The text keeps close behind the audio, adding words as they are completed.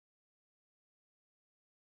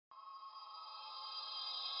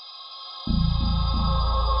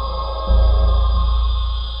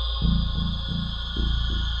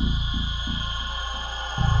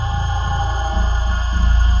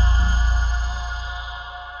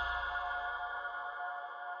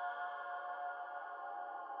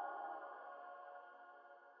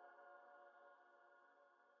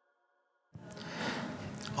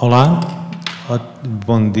Olá,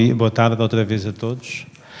 bom dia, boa tarde outra vez a todos.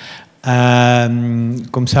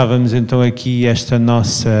 Começávamos então aqui esta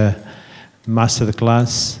nossa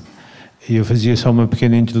masterclass e eu fazia só uma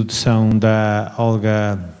pequena introdução da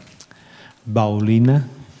Olga Baulina,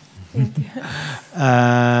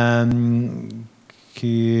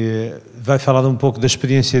 que vai falar um pouco da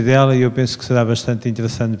experiência dela e eu penso que será bastante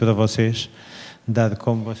interessante para vocês, dado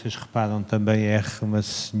como vocês reparam também é uma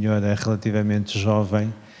senhora relativamente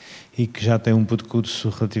jovem e que já tem um percurso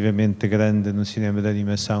relativamente grande no cinema de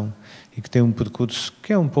animação e que tem um percurso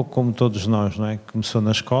que é um pouco como todos nós, não é? Começou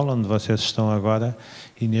na escola, onde vocês estão agora,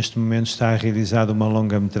 e neste momento está a realizar uma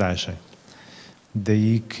longa-metragem.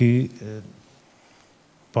 Daí que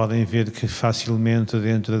podem ver que facilmente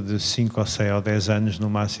dentro de 5 ou 6 ou 10 anos, no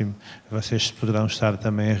máximo, vocês poderão estar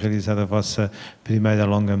também a realizar a vossa primeira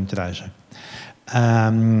longa-metragem.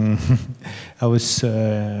 I was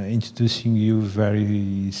introducing you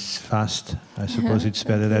very fast. I suppose it's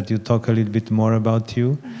better that you talk a little bit more about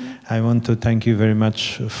you. I want to thank you very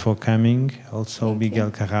much for coming. Also,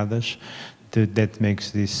 Miguel Carradas, that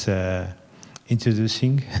makes this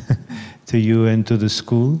introducing to you and to the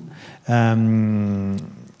school.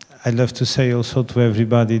 I'd love to say also to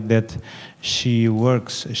everybody that she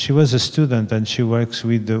was a student and she works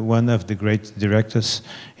with one of the great directors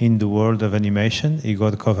in the world of animation,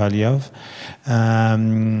 Igor Kovalyev.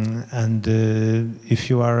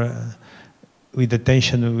 If you are with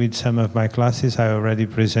attention with some of my classes, I already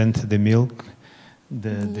present The Milk.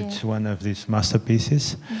 It's one of these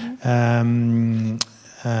masterpieces. It's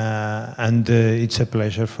a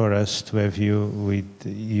pleasure for us to have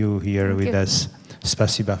you here with us.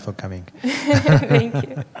 Spasiba for coming. Thank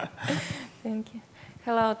you. Thank you.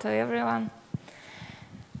 Hello to everyone.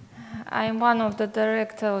 I'm one of the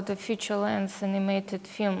directors of the feature-length animated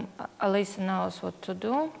film Alisa Knows What to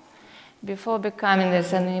Do. Before becoming an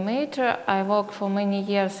animator, I worked for many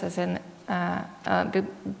years as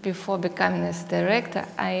before becoming a director,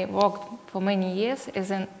 I worked for many years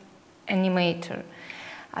as an animator.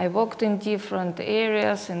 I worked in different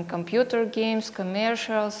areas, in computer games,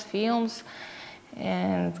 commercials, films,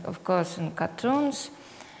 and of course in cartoons.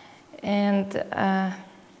 And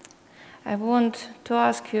I want to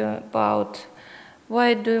ask you about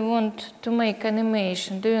why do you want to make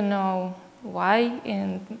animation? Do you know why?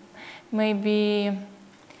 And maybe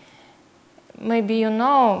you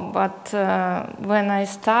know, but when I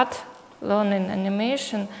start learning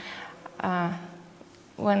animation,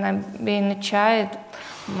 when I'm being a child,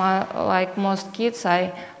 like most kids,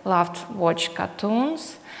 I loved to watch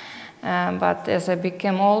cartoons. But as I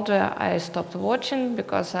became older, I stopped watching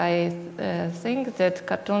because I think that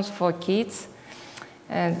cartoons for kids.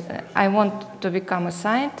 And I want to become a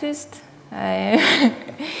scientist. I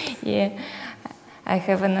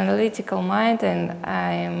have an analytical mind and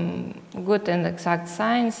I am good in exact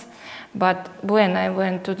science. But when I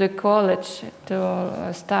went to the college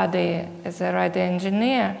to study as a radio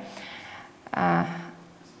engineer, I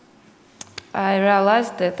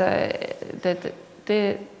realized that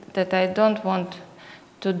I don't want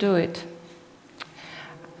to do it.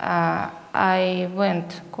 I went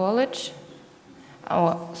to college,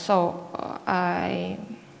 so I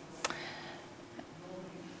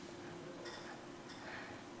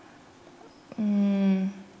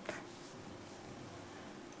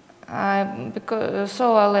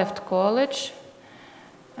left college.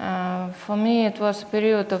 For me it was a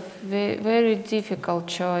period of very difficult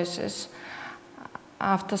choices.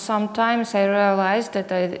 After some time, I realized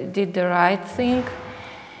that I did the right thing.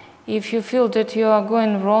 If you feel that you are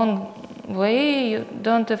going wrong way, you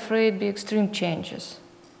don't afraid be extreme changes.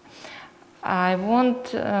 I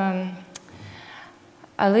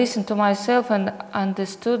listened to myself and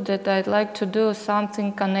understood that I'd like to do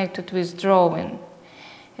something connected with drawing.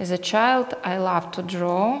 As a child, I loved to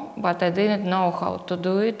draw, but I didn't know how to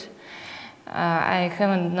do it. I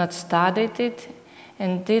haven't not studied it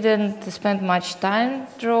and didn't spend much time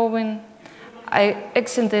drawing. I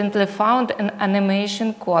accidentally found an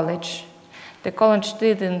animation college. The college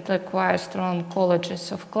didn't require strong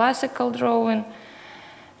colleges of classical drawing,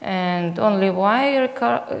 and only one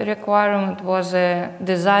requirement was a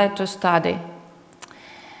desire to study.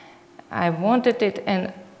 I wanted it,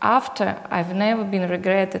 and after, I've never been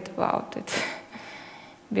regretted about it.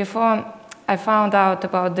 Before I found out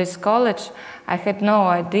about this college, I had no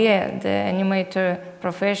idea the animator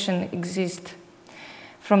profession exists.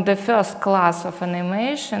 From the first class of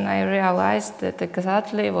animation, I realized that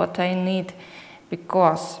exactly what I need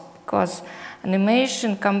because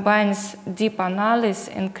animation combines deep analysis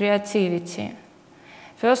and creativity.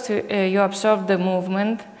 First, you observe the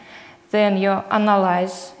movement, then you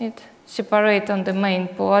analyze it, separate on the main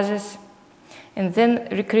poses, and then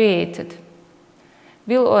recreate it.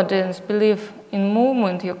 Will audience believe in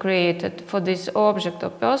movement you created for this object or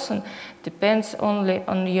person depends only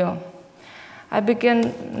on you. I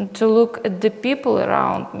began to look at the people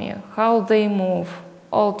around me, how they move.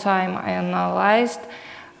 All time I analyzed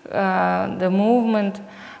the movement.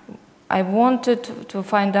 I wanted to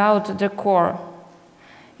find out the core.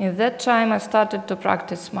 In that time I started to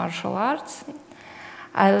practice martial arts.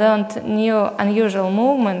 I learned new unusual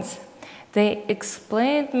movements. They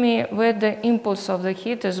explained me where the impulse of the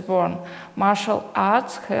heat is born. Martial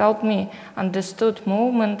arts helped me understood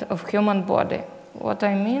movement of human body. What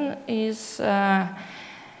I mean is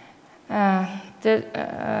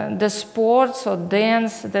the sports or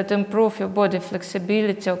dance that improve your body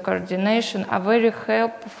flexibility or coordination are very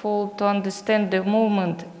helpful to understand the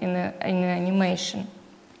movement in animation.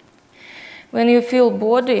 When you feel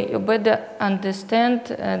body, you better understand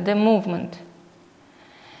the movement.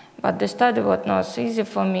 But the study was not easy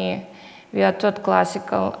for me. We are taught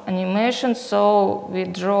classical animation, so we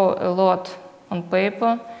draw a lot on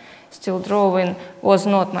paper. Still, drawing was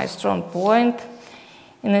not my strong point.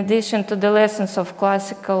 In addition to the lessons of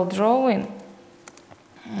classical drawing,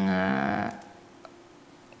 we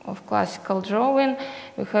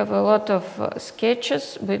have a lot of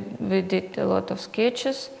sketches. We did a lot of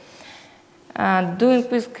sketches. Doing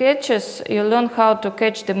with sketches, you learn how to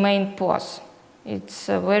catch the main pose. It's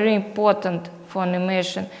very important for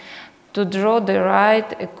animation to draw the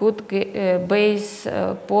right, a good base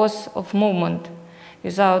pose of movement.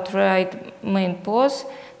 Without right main pose,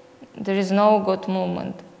 there is no good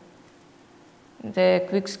movement. The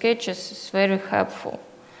quick sketches is very helpful.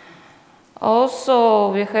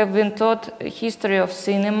 Also, we have been taught history of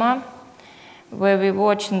cinema, where we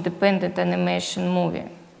watch independent animation movie.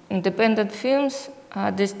 Independent films are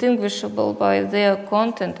distinguishable by their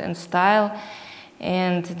content and style,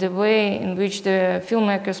 and the way in which the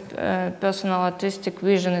filmmaker's personal artistic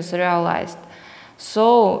vision is realized.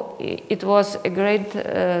 So it was a great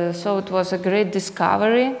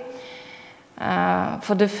discovery.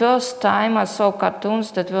 For the first time, I saw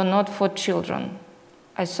cartoons that were not for children.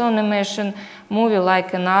 I saw animation movie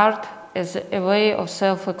like an art as a way of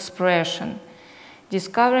self-expression.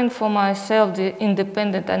 Discovering for myself the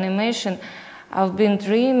independent animation, I've been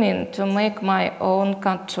dreaming to make my own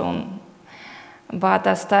cartoon. But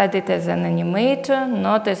I studied as an animator,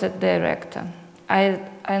 not as a director. I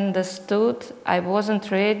understood I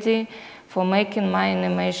wasn't ready for making my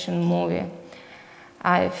animation movie.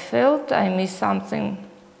 I felt I missed something.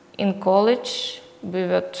 In college, we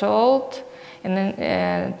were told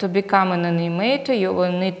to become an animator, you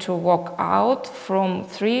will need to work out from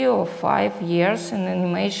 3 or 5 years in the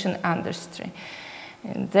animation industry.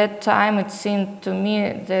 At that time, it seemed to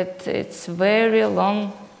me that it's very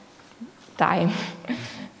long time.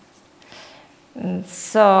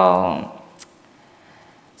 So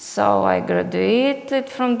I graduated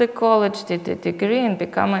from the college, did a degree, and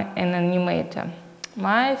became an animator.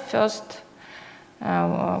 My first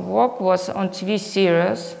work was on TV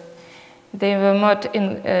series. They were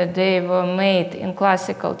made in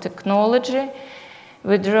classical technology.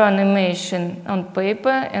 We drew animation on paper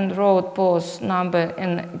and wrote pose number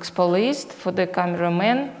in expo list for the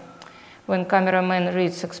cameraman. When cameraman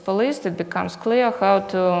reads expo list, it becomes clear how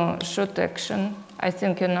to shoot action. I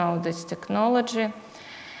think you know this technology.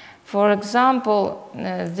 For example,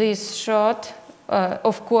 this shot,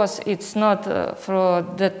 of course, it's not for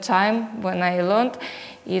the time when I learned.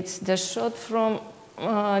 It's the shot from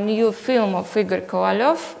a new film of Igor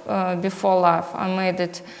Kovalyev, Before Life. I made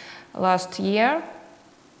it last year.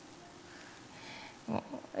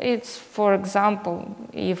 It's, for example,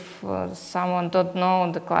 if someone don't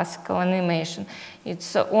know the classical animation,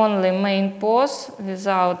 it's only main pose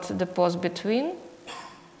without the pose between.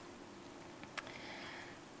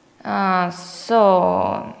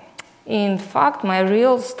 So, in fact, my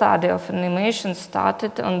real study of animation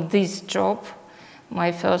started on this job,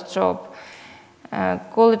 my first job.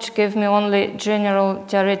 College gave me only general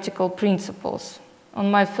theoretical principles. On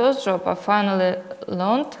my first job, I finally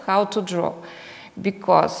learned how to draw,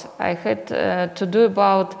 because I had to do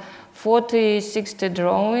about 40-60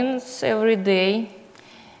 drawings every day.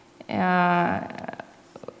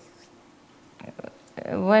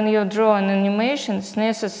 When you draw an animation, it's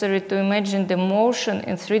necessary to imagine the motion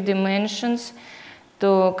in 3 dimensions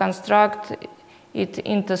to construct it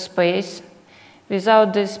into space.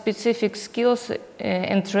 Without the specific skills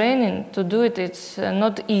and training to do it, it's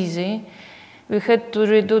not easy. We had to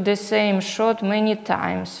redo the same shot many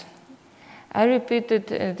times. I repeated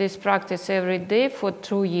this practice every day for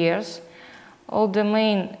 2 years. all the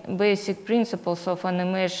main basic principles of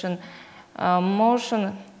animation,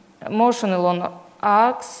 motion along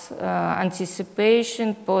arcs,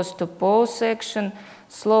 anticipation, pose-to-pose action,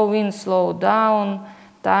 slow in, slow down,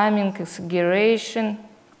 timing, exaggeration.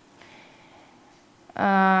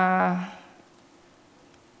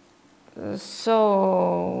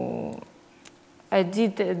 So I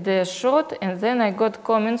did the shot and then I got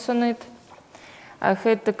comments on it. I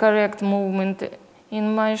had the correct movement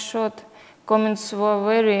in my shot. Comments were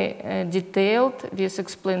very detailed with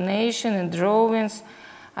explanation and drawings.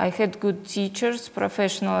 I had good teachers,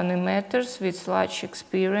 professional animators with large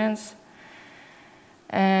experience.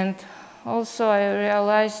 And also I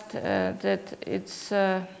realized that it's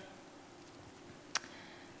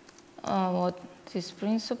what these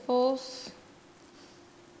principles.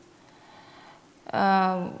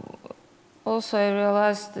 Also I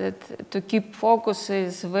realized that to keep focus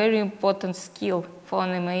is a very important skill for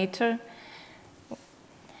animator.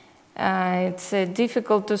 It's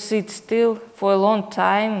difficult to sit still for a long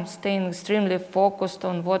time, staying extremely focused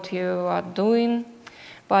on what you are doing.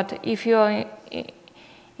 But if you are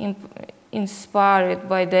inspired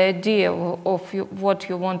by the idea of what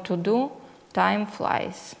you want to do, time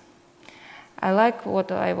flies. I like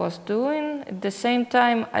what I was doing. At the same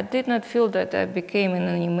time, I did not feel that I became an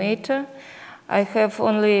animator. I have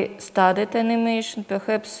only studied animation.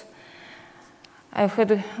 Perhaps I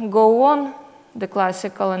had go on the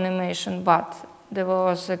classical animation, but there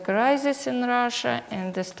was a crisis in Russia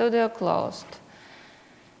and the studio closed.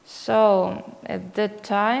 So at that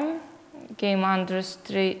time, game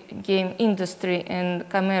industry and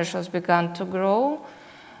commercials began to grow,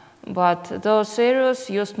 but those areas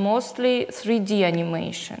used mostly 3D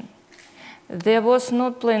animation. There was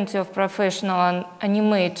not plenty of professional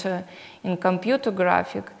animator in computer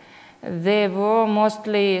graphic. They were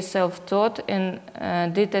mostly self-taught and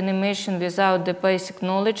did animation without the basic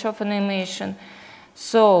knowledge of animation.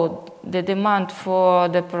 So the demand for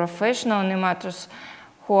the professional animators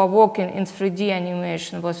who are working in 3D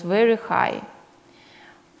animation was very high.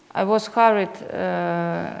 I was hired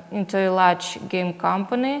into a large game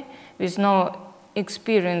company with no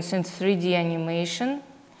experience in 3D animation.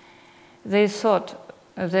 They thought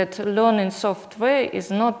that learning software is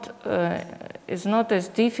not as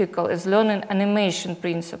difficult as learning animation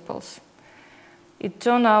principles. It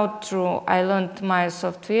turned out true. I learned my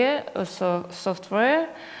software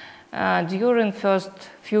during first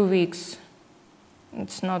few weeks.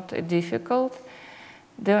 It's not difficult.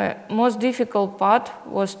 The most difficult part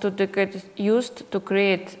was to get used to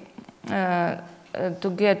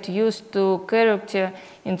character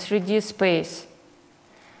in 3D space.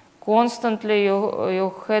 Constantly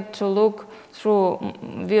you had to look through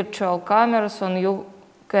virtual cameras on your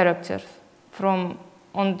characters from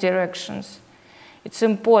all directions. It's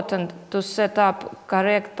important to set up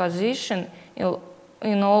correct position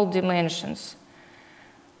in all dimensions.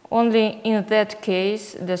 Only in that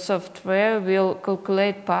case, the software will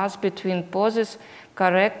calculate paths between poses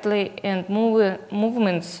correctly and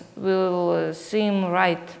movements will seem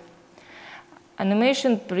right.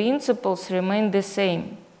 Animation principles remain the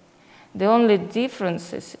same. The only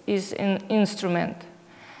difference is in instrument.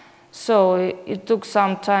 So it took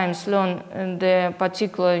some time to learn the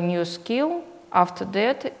particular new skill. After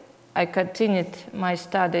that, I continued my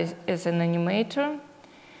studies as an animator.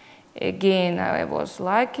 Again, I was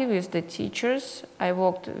lucky with the teachers. I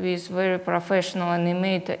worked with very professional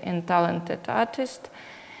animator and talented artist.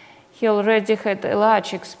 He already had a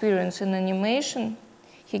large experience in animation.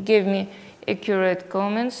 He gave me accurate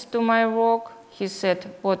comments to my work. He said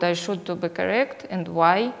what I should do be correct and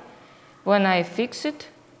why. When I fixed it,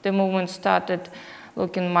 the movement started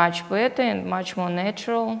looking much better and much more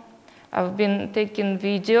natural. I've been taking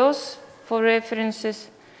videos for references.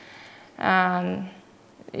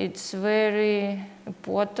 It's very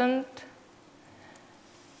important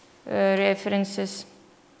references.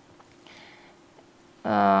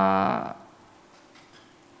 That's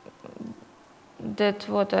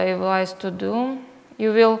what I advise to do.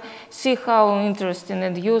 You will see how interesting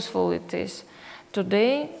and useful it is.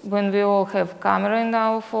 Today, when we all have camera in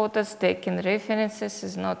our photos, taking references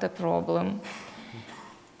is not a problem.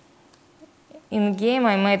 In game,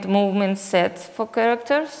 I made movement sets for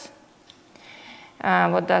characters.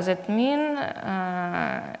 What does it mean?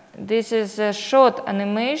 This is a short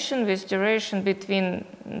animation with duration between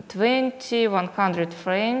 20 and 100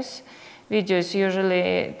 frames. Video is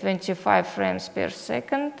usually 25 frames per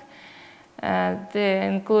second. There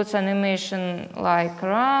includes animation like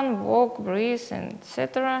run, walk, breathe, and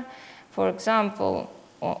etc. For example,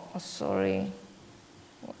 come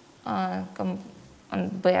on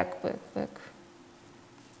back.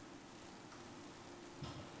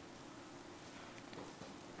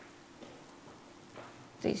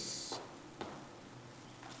 this.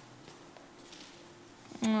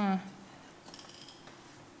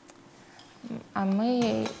 I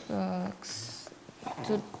may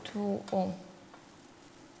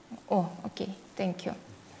okay, thank you.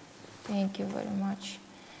 Thank you very much.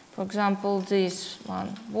 For example, this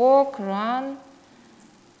one, walk, run,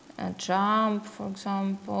 jump, for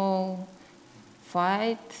example,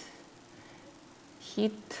 fight,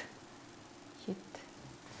 hit,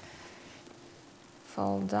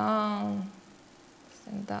 fall down,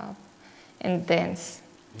 stand up, and dance.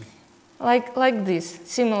 Like this,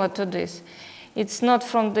 similar to this. It's not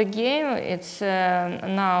from the game, it's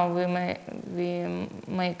now we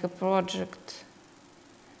make a project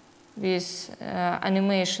with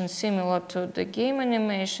animation similar to the game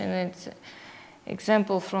animation. It's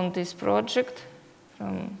example from this project,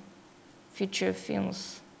 from feature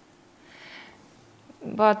films.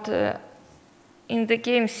 But in the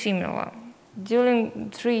game similar. During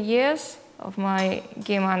 3 years of my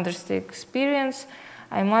game industry experience,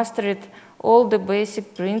 I mastered all the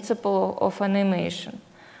basic principles of animation.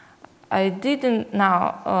 I didn't in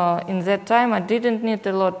that time, I didn't need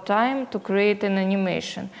a lot of time to create an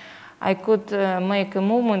animation. I could make a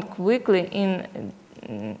movement quickly.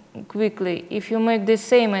 If you make the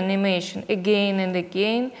same animation again and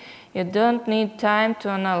again, you don't need time to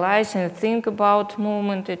analyze and think about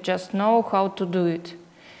movement, you just know how to do it.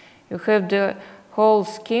 You have the whole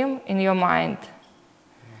scheme in your mind,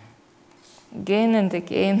 again and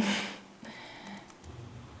again.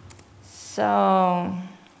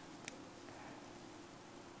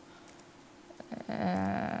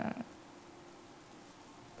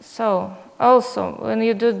 So also, when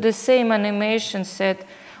you do the same animation set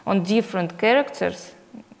on different characters,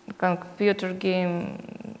 computer game,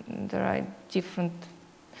 there are different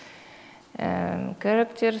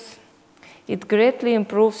characters, it greatly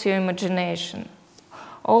improves your imagination.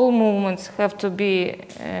 All movements have to be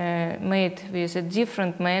made with a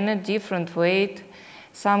different manner, different weight.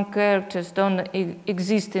 Some characters don't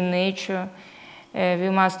exist in nature. We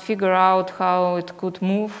must figure out how it could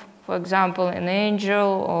move. For example, an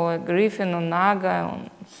angel or a griffin or naga or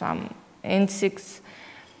some insects.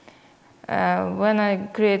 When I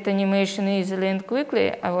create animation easily and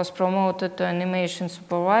quickly, I was promoted to animation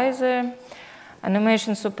supervisor.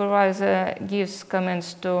 Animation supervisor gives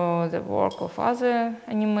comments to the work of other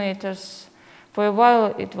animators. For a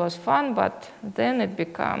while it was fun, but then it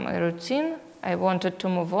became a routine. I wanted to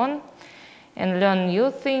move on and learn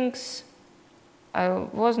new things. I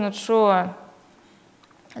was not sure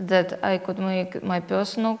that I could make my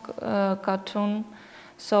personal cartoon,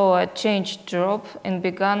 so I changed job and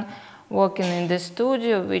began working in the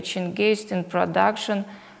studio, which engaged in production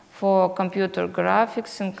for computer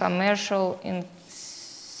graphics and commercial in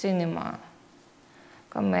cinema.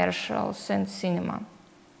 Commercials and cinema.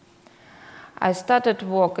 I started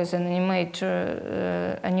work as an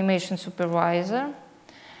animation supervisor.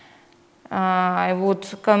 I would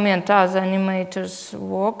comment other animators'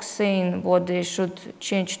 work, saying what they should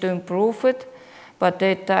change to improve it. But at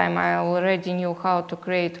that time I already knew how to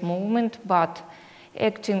create movement, but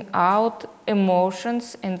acting out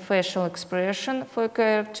emotions and facial expression for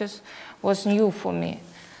characters was new for me.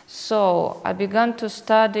 So I began to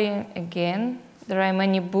study again. There are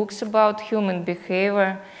many books about human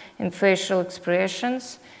behavior and facial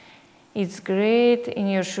expressions. It's great and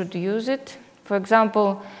you should use it. For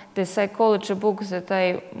example, the psychology book that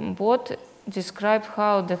I bought described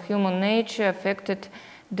how the human nature affected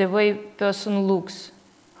the way person looks,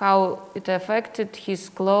 how it affected his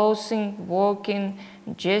clothing, walking,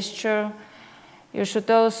 gesture. You should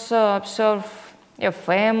also observe your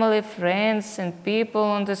family, friends, and people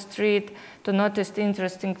on the street to notice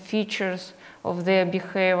interesting features of their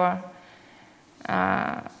behavior.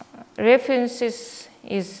 References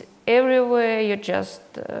is everywhere, you just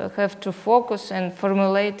have to focus and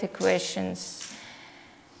formulate the questions.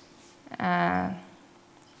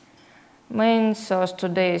 Main source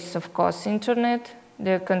today is, of course, internet.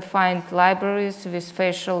 You can find libraries with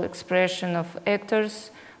facial expression of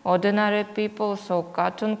actors, ordinary people, so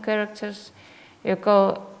cartoon characters. You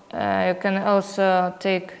can also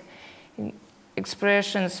take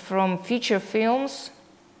expressions from feature films.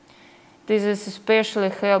 This is especially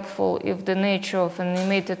helpful if the nature of an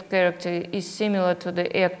animated character is similar to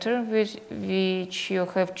the actor which you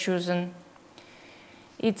have chosen.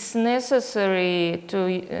 It's necessary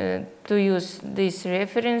to use these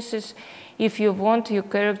references if you want your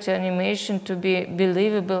character animation to be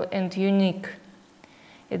believable and unique.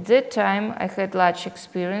 At that time, I had large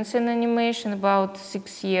experience in animation, about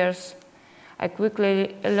 6 years. I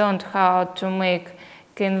quickly learned how to make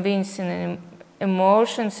convincing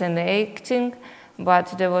emotions and acting,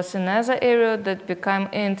 but there was another area that became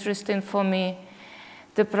interesting for me.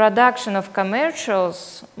 The production of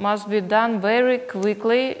commercials must be done very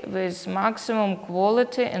quickly with maximum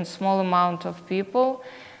quality and small amount of people.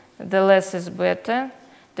 The less is better.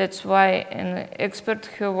 That's why an expert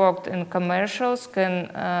who worked in commercials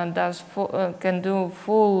can do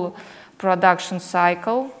full production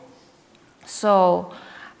cycle. So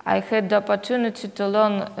I had the opportunity to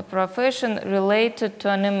learn a profession related to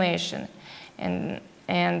animation.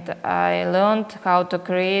 And I learned how to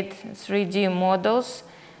create 3D models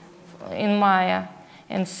in Maya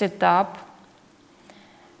and set up.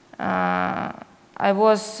 I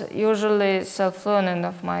was usually self-learning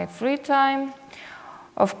of my free time.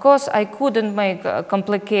 Of course, I couldn't make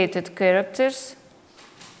complicated characters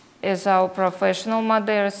as our professional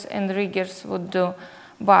modelers and riggers would do,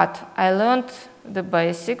 but I learned the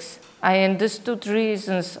basics. I understood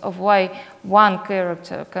reasons of why one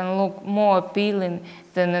character can look more appealing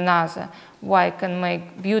than another, why I can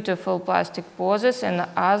make beautiful plastic poses and the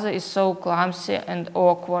other is so clumsy and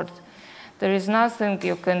awkward. There is nothing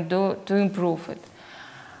you can do to improve it.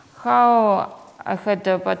 How I had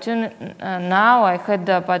the opportunity, now I had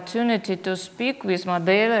the opportunity to speak with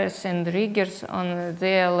modelers and riggers on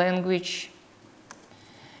their language.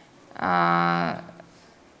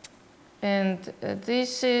 And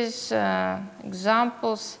this is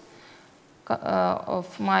examples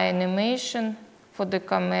of my animation for the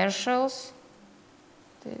commercials.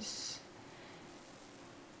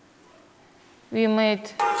 We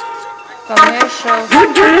made commercials.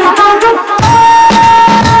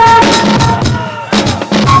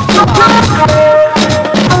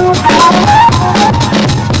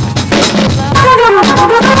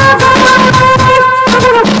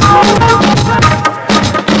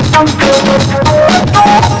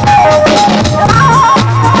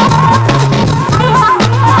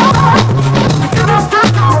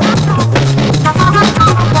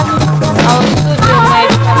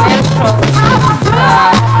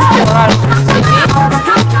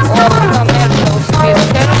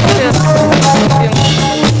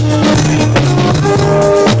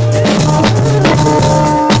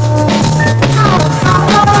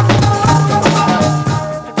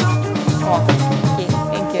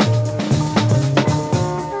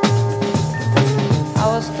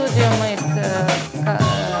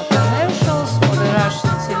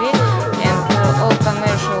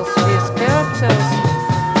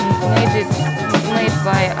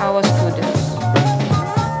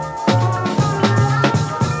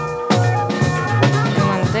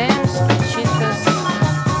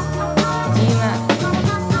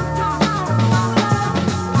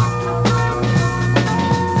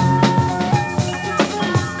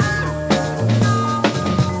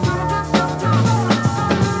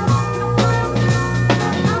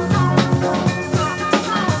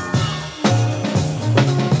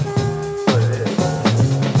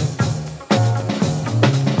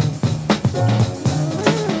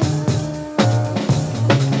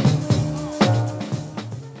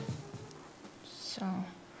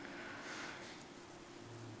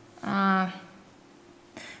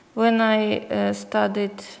 When I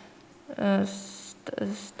studied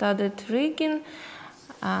rigging,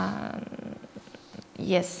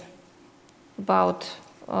 yes, about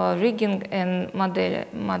rigging and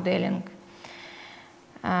modeling.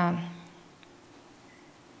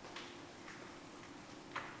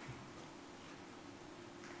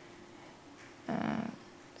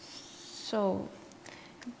 So,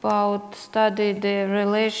 about study the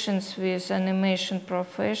relations with animation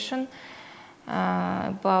profession.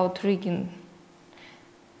 About rigging.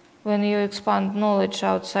 When you expand knowledge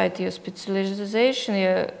outside your specialization,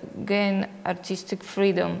 you gain artistic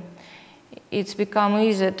freedom. It's become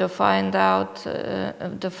easier to find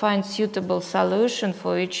suitable solution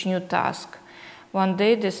for each new task. One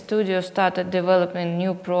day the studio started developing a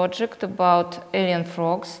new project about alien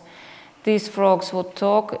frogs. These frogs would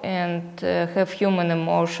talk and have human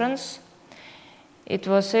emotions. I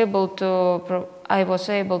was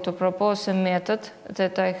able to propose a method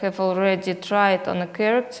that I have already tried on a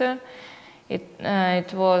character.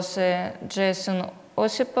 It was a Jason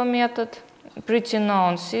Osipo method, pretty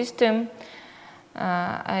known system.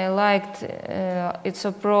 I liked its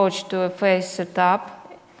approach to a face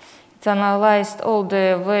setup. It analyzed all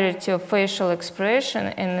the variety of facial expression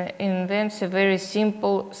and invents a very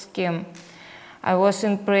simple scheme. I was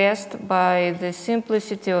impressed by the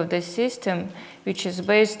simplicity of the system, which is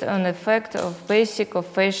based on the effect of basic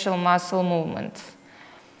facial muscle movements.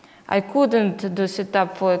 I couldn't do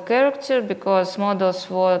setup for a character because models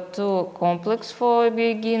were too complex for a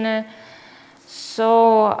beginner.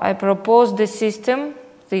 So I proposed this system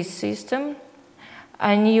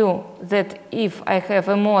I knew that if I have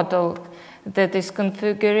a model that is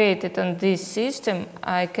configured on this system,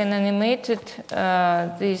 I can animate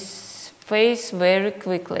this face very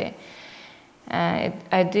quickly.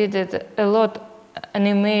 I did it a lot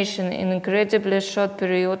animation in incredibly short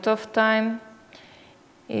period of time.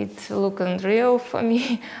 It looked unreal for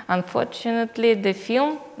me. Unfortunately,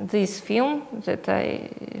 this film that I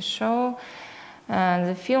show,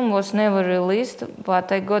 the film was never released,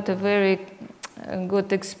 but I got a very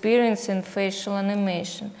good experience in facial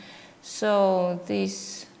animation. So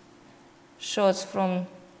these shots from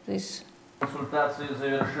this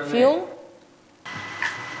film,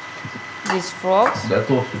 these frogs.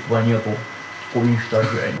 Готовьте планету к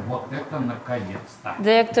уничтожению. Вот это наконец-то.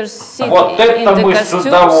 The actors sit Вот in это the мы с costumes,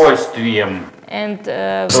 удовольствием. and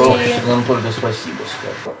Нам только спасибо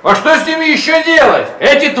скажу. А что с ними еще делать?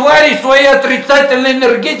 Эти твари своей отрицательной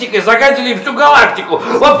энергетикой загадили всю галактику.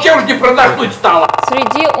 Вообще уж не продохнуть стало.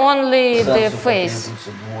 3D only the face.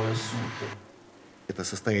 Двое суток. Это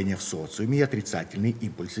состояние в социуме и отрицательные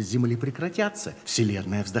импульсы Земли прекратятся.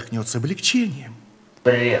 Вселенная вздохнет с облегчением.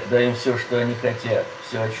 Бред, дай им все, что они хотят,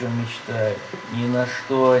 все, о чем мечтают. Ни на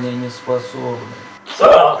что они не способны.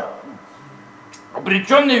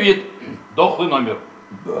 Обреченный вид, дохлый номер.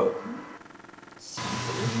 Да.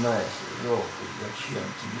 Признайся, Желтый, зачем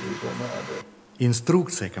тебе это надо?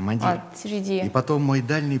 Инструкция, командир. 3D. И потом мой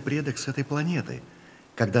дальний предок с этой планеты.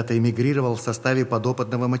 Когда-то эмигрировал в составе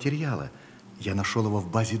подопытного материала. Я нашел его в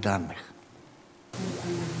базе данных.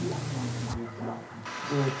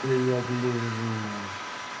 Так и я гляжу.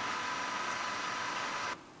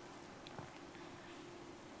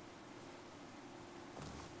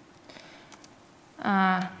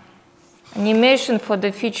 Animation for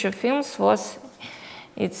the feature films was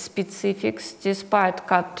its specifics. Despite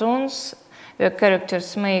cartoons where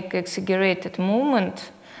characters make exaggerated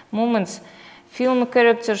movements, film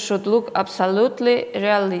characters should look absolutely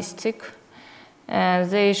realistic.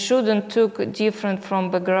 They shouldn't look different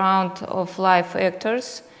from background of live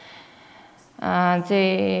actors.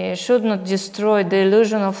 They should not destroy the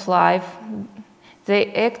illusion of life.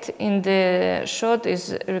 The act in the shot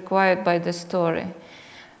is required by the story.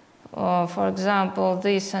 For example,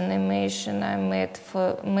 this animation I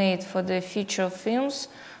made for the feature films,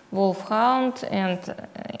 Wolfhound, and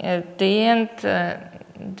at the end,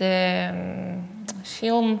 the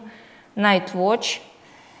film Night Watch.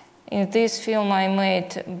 In this film, I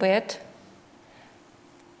made bed.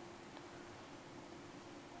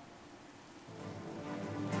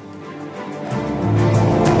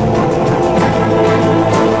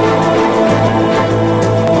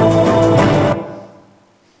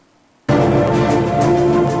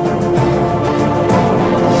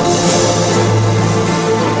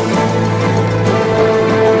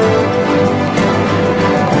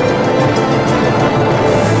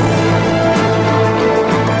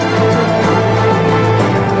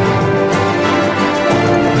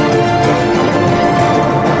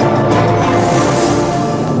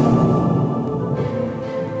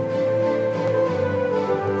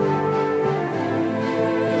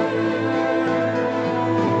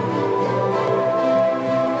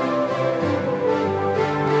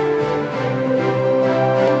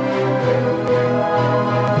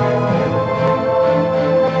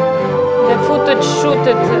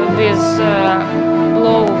 Shooted with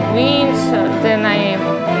blow winds, then I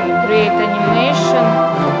create animation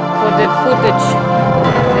for the footage.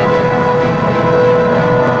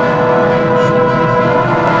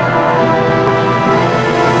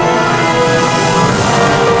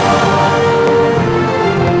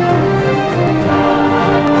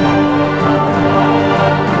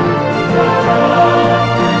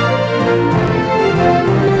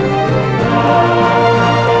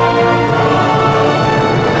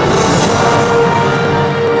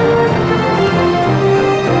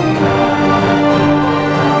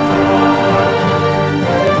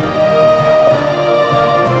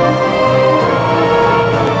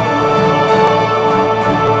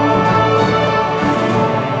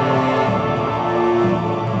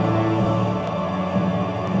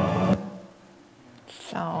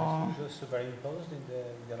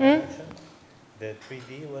 The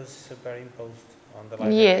 3D was superimposed on the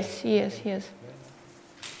live Yes, yes, yes.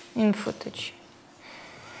 In footage.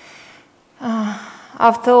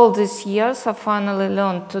 After all these years, I finally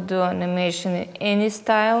learned to do animation in any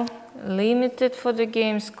style, limited for the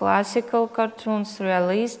games, classical cartoons,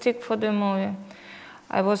 realistic for the movie.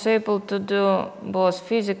 I was able to do both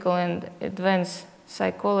physical and advanced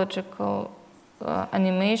psychological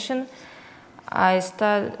animation. I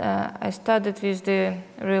studied with the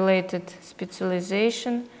related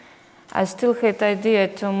specialization. I still had idea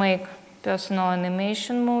to make personal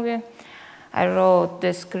animation movie. I wrote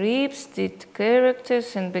the scripts, did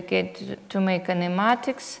characters, and began to make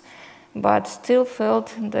animatics, but still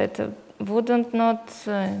felt that it wouldn't not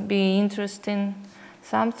be interesting.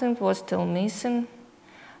 Something was still missing.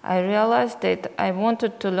 I realized that I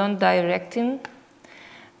wanted to learn directing,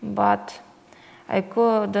 but I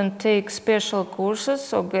couldn't take special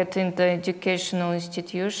courses or get into educational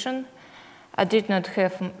institution. I did not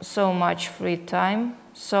have so much free time.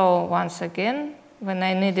 So once again, when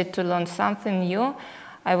I needed to learn something new,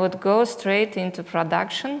 I would go straight into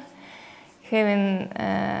production. Having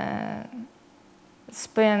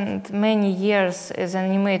spent many years as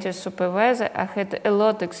an animator supervisor, I had a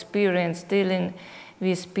lot of experience dealing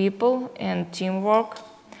with people and teamwork.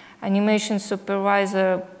 Animation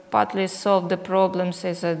supervisor partly solve the problems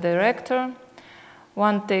as a director.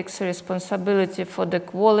 One takes responsibility for the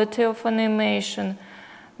quality of animation.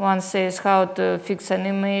 One says how to fix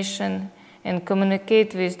animation and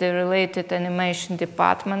communicate with the related animation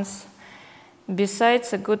departments.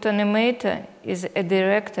 Besides, a good animator is a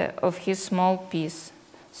director of his small piece.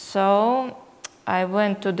 So I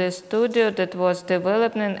went to the studio that was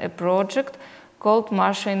developing a project called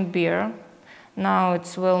Masha and Bear. Now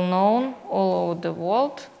it's well known all over the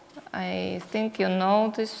world. I think you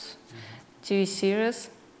know this TV series.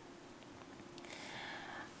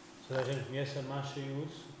 Toda a gente conhece a Masha e o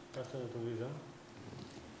Urso, passa na televisão.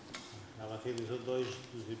 Ela realizou 2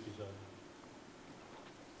 dos episódios.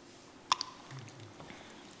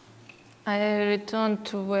 I returned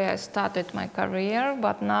to where I started my career,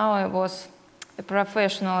 but now I was a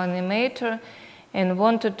professional animator and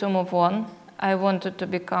wanted to move on. I wanted to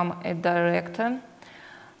become a director.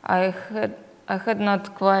 I had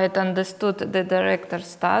not quite understood the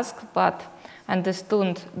director's task, but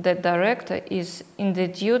understood that director is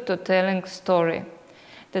indeed due to telling story.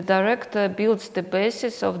 The director builds the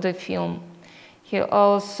basis of the film. He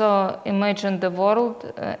also imagines the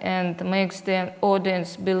world and makes the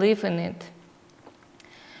audience believe in it.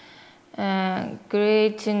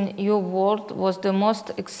 Creating your world was the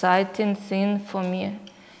most exciting thing for me.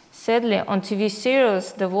 Sadly, on TV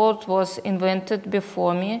series, the world was invented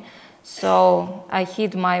before me, so I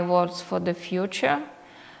hid my words for the future.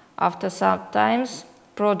 After some times,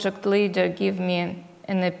 project leader gave me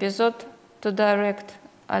an episode to direct,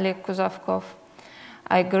 Oleg Kuzavkov.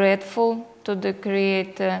 I'm grateful to the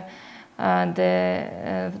creator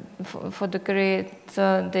for the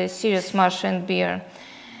creator the series Masha and Bear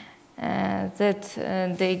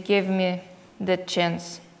that they gave me the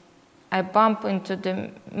chance. I bumped into the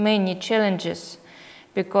many challenges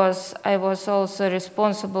because I was also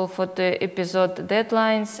responsible for the episode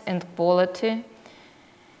deadlines and quality.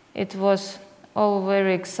 It was all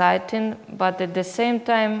very exciting, but at the same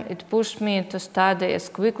time it pushed me to study as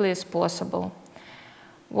quickly as possible.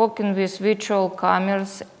 Working with virtual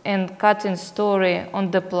cameras and cutting story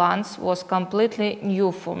on the plans was completely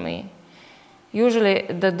new for me. Usually,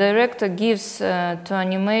 the director gives to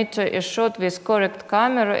animator a shot with correct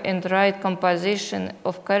camera and right composition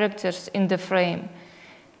of characters in the frame.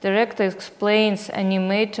 Director explains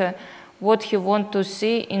animator what he wants to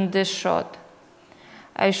see in the shot.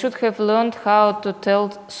 I should have learned how to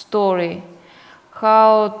tell story,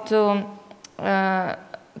 how to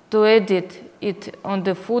edit it on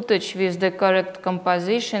the footage with the correct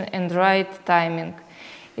composition and right timing.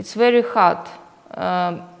 It's very hard,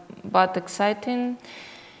 but exciting.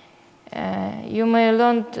 You may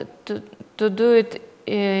learn to do it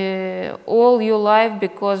all your life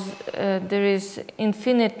because there is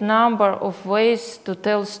infinite number of ways to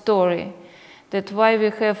tell story. That's why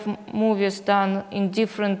we have movies done in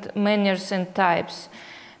different manners and types.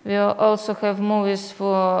 We also have movies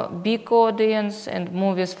for big audience and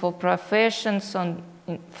movies for professions,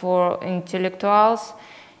 for intellectuals.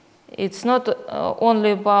 It's not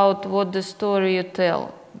only about what the story you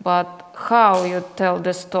tell, but how you tell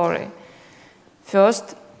the story.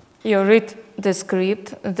 First, you read the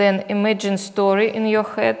script, then imagine story in your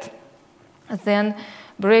head, then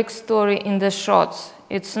break story in the shots.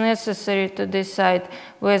 It's necessary to decide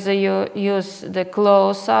whether you use the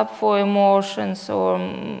close-up for emotions or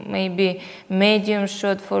maybe medium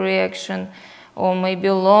shot for reaction or maybe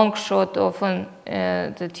long shot often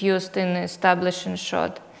that's used in establishing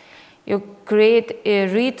shot. You create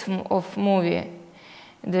a rhythm of movie.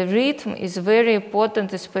 The rhythm is very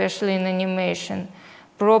important, especially in animation.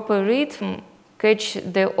 Proper rhythm catch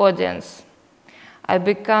the audience. I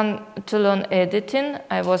began to learn editing.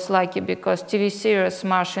 I was lucky because TV series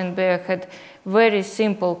Masha and Bear had very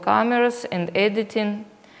simple cameras and editing.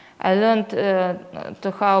 I learned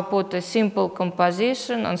to how put a simple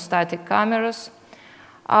composition on static cameras.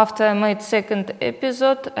 After I made second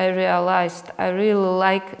episode, I realized I really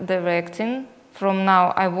like directing. From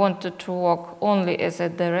now, I wanted to work only as a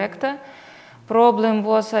director. Problem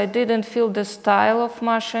was I didn't feel the style of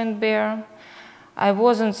Masha and Bear. I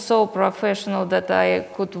wasn't so professional that I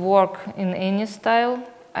could work in any style.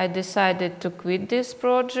 I decided to quit this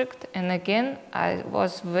project, and again, I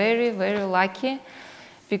was very, very lucky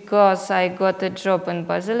because I got a job in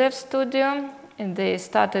Bazelevs studio, and they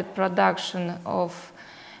started production of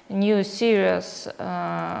new series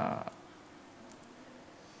that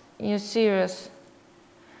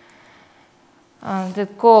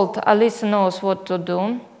called Alisa Knows What to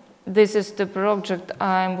Do. This is the project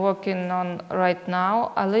I'm working on right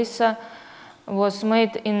now. Alisa was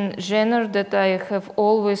made in genre that I have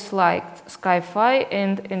always liked, sci-fi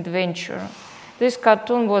and adventure. This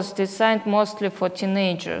cartoon was designed mostly for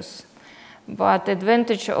teenagers, but the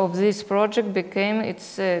advantage of this project became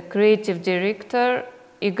its creative director,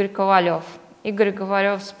 Igor Kovalyov. Igor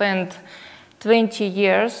Kovalyov spent 20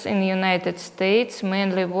 years in the United States,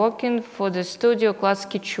 mainly working for the studio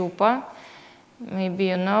Klasky Chupa. Maybe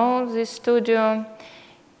you know this studio.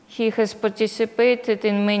 He has participated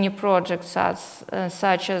in many projects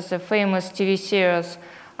such as the famous TV series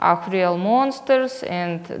Ach, Real Monsters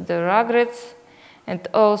and the Rugrats, and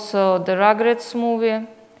also the Rugrats movie.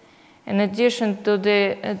 In addition to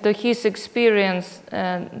his experience,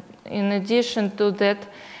 in addition to that,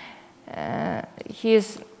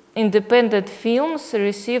 his independent films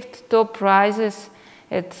received top prizes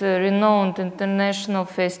at renowned international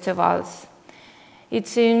festivals.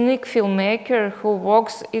 It's a unique filmmaker who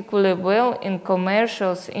works equally well in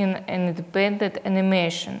commercials and independent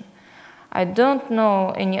animation. I don't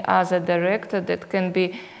know any other director that can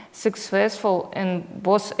be successful in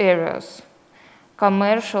both areas.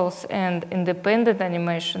 Commercials and independent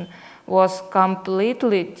animation was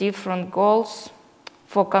completely different goals.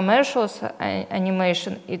 For commercials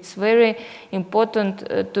animation, it's very important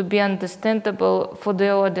to be understandable to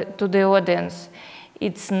the audience.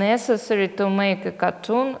 It's necessary to make a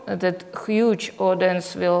cartoon that huge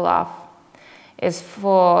audience will love. As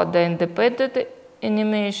for the independent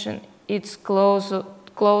animation, it's closer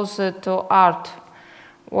to art.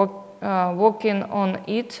 Working on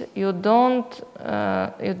it, you don't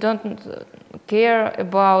care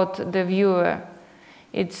about the viewer.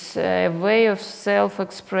 It's a way of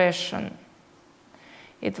self-expression.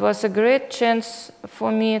 It was a great chance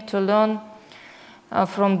for me to learn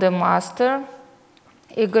from the master.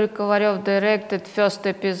 Igor Kovalyov directed first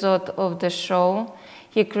episode of the show.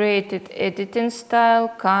 He created editing style,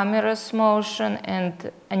 cameras motion,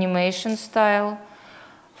 and animation style.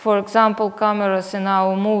 For example, cameras in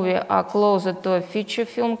our movie are closer to feature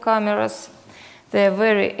film cameras. They are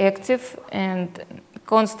very active and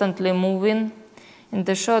constantly moving. In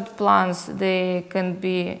the short plans, they can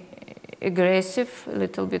be aggressive, a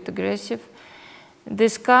little bit aggressive.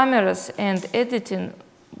 These cameras and editing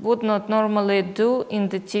would not normally do in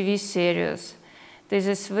the TV series. This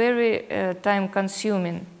is very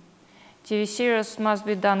time-consuming. TV series must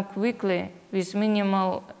be done quickly with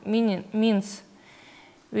minimal means.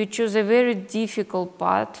 We choose a very difficult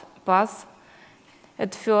path.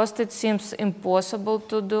 At first, it seems impossible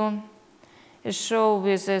to do a show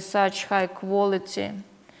with such high quality.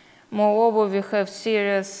 Moreover, we have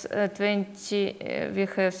series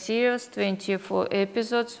 24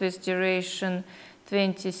 episodes with duration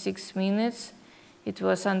 26 minutes. It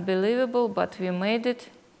was unbelievable, but we made it.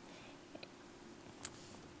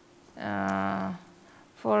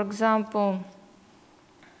 For example,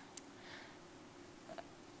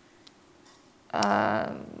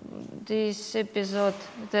 this episode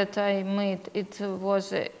that I made, it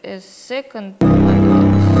was a second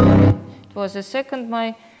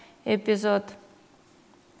my episode.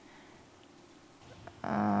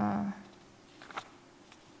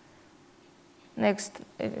 Next,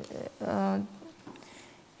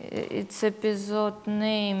 it's episode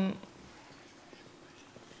name,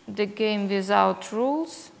 The Game Without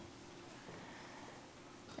Rules.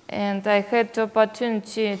 And I had the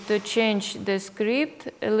opportunity to change the script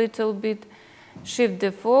a little bit, shift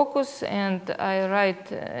the focus, and I write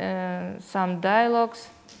some dialogues.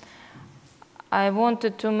 I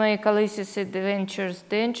wanted to make Alisa's adventures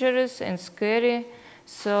dangerous and scary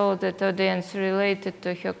so that audience related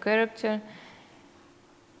to her character.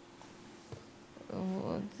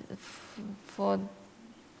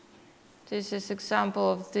 This is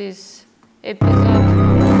example of this episode.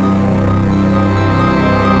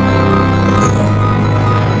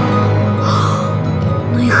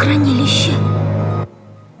 Ну и хранилище.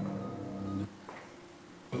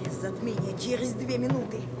 Из-за Затмение через 2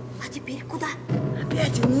 минуты. А теперь куда?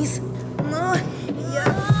 Опять вниз. Ну, я...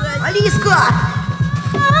 Алиска!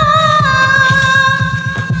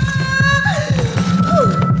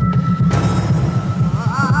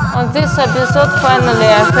 On this episode, finally,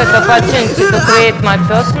 I had the opportunity to create my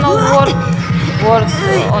personal work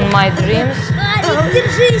on my dreams.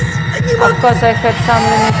 Of course, I had some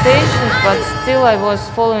limitations, but still I was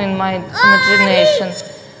following my imagination.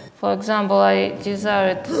 For example, I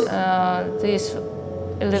desired these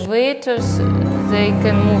elevators. They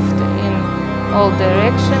can move in all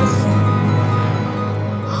directions.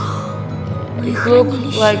 It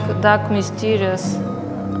looked like dark, mysterious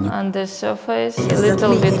on the surface, a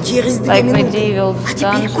little bit like medieval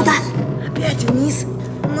dungeons.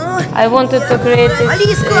 I wanted to create a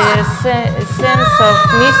sense of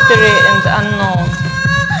mystery and unknown.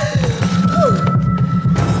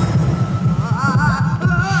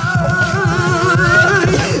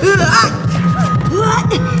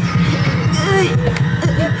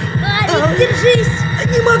 Держись!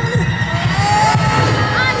 Не могу!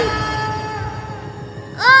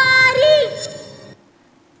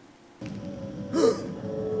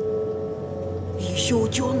 Еще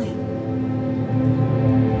ученые.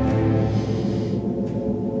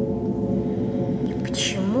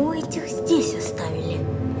 Почему этих здесь оставили?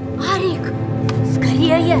 Арик,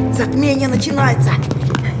 скорее! Затмение начинается.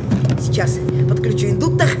 Сейчас подключу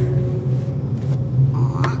индуктор.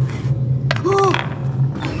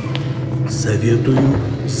 Советую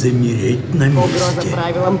замереть на месте. Угроза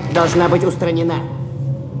правилам должна быть устранена.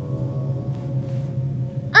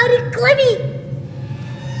 Арик, лови!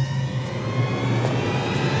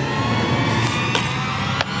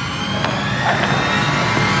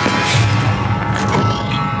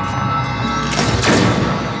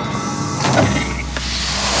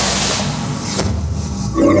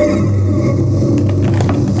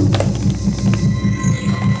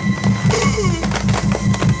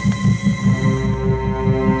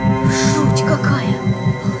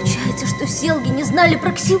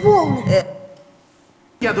 Про ксиволны.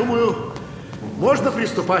 Я думаю, можно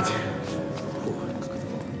приступать.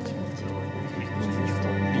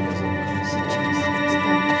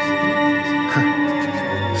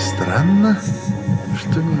 Странно,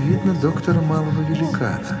 что не видно доктора малого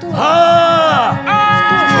великана. Что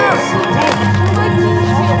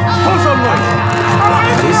со мной?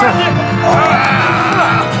 Алиса?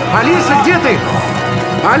 Алиса, где ты?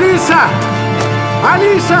 Алиса!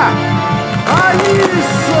 Алиса!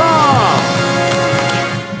 Alisa!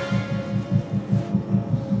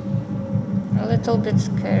 A little bit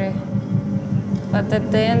scary, but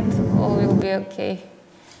at the end all will be okay.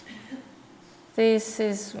 This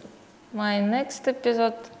is my next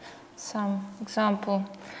episode, some example.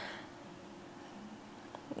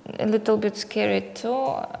 A little bit scary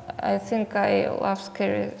too. I think I love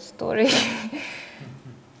scary story.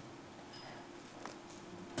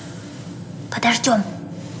 Подождем.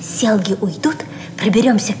 Селги уйдут,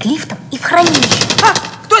 проберемся к лифтам и в хранилище.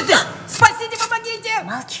 Кто здесь? Спасите, помогите!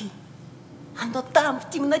 Молчи. Оно там, в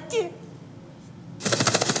темноте.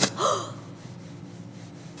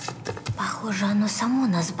 Похоже, оно само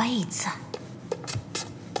нас боится.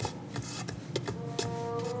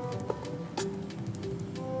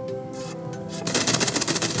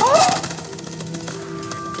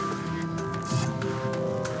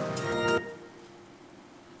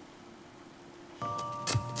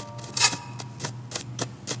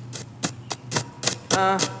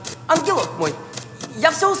 Ангелок мой,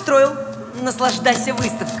 я все устроил. Наслаждайся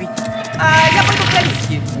выставкой. Я пойду к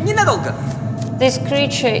Алиске. Ненадолго. This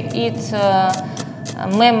creature eats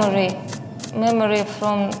memory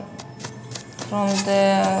from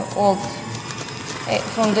the old,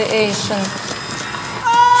 from the ancient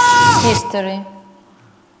history.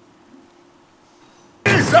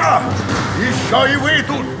 Алиса! Еще и вы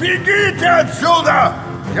тут! Бегите отсюда!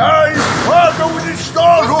 Я ЭСАД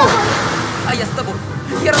уничтожу! А я с тобой.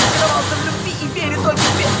 Я разочаровался в любви и верю только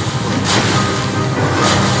тебе.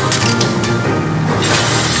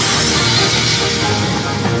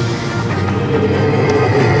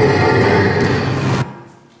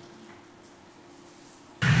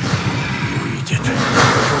 Не выйдет.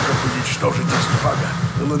 Как уничтожить ЭСАДа?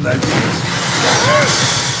 Было надеяться.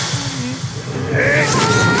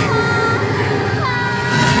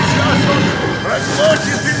 Сейчас он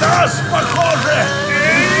проглотит и нас, похоже!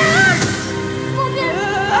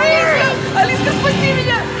 Алиска, спаси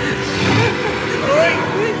меня!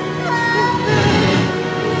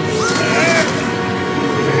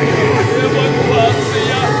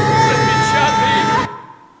 Эвакуация! Запечатай!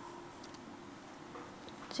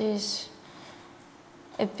 This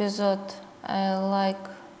episode, I like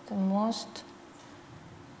the most,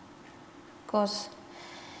 because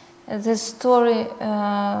the story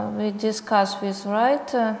we discussed with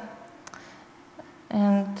writer,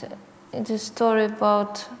 and it is a story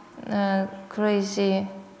about a crazy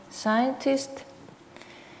scientist.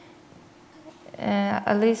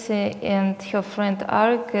 Alisa and her friend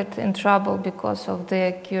Arik get in trouble because of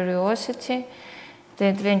their curiosity. The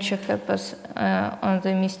adventure happens on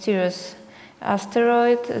the mysterious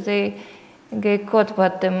asteroid. They get caught by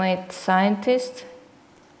the mad scientist.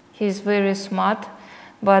 He's very smart,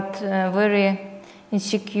 but very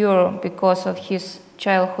insecure because of his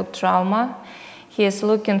childhood trauma. He is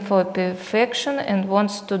looking for perfection and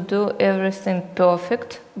wants to do everything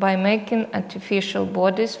perfect by making artificial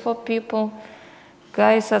bodies for people.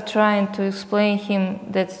 Guys are trying to explain him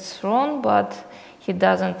that it's wrong, but he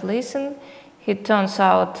doesn't listen. He turns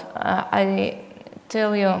out, I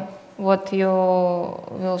tell you what you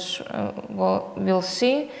will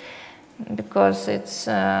see, because it's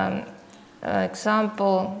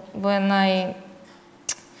example when I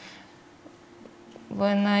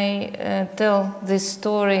tell this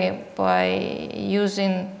story by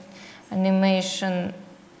using animation,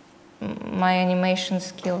 my animation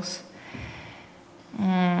skills.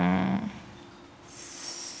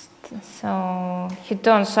 So he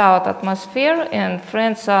turns out atmosphere and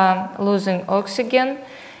friends are losing oxygen.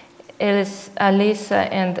 Alisa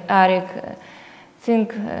and Arik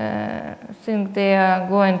think they are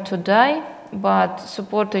going to die, but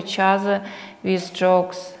support each other with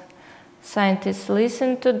jokes. Scientists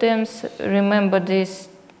listen to them, remember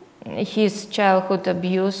his childhood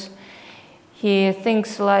abuse. He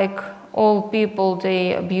thinks like all people,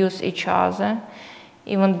 they abuse each other,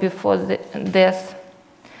 even before death.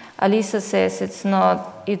 Alisa says it's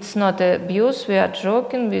not abuse, we are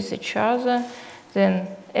joking with each other. Then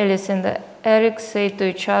Alice and Eric say to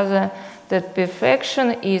each other that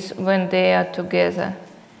perfection is when they are together.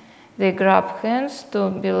 They grab hands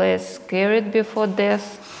to be less scared before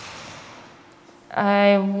death.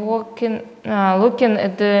 Looking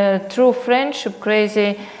at the true friendship,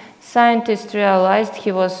 crazy scientist realized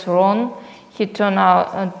he was wrong. He turned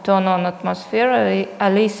on atmosphere.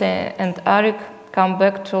 Alisa and Arik come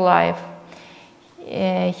back to life.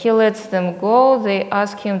 He lets them go. They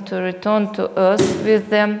ask him to return to Earth with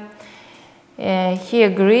them. He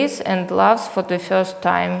agrees and laughs for the first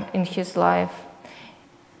time in his life.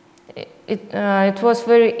 It was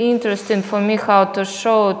very interesting for me how to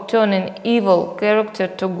show turning evil character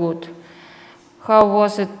to good. How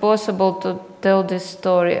was it possible to tell this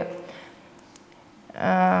story?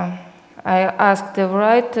 I asked the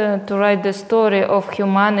writer to write the story of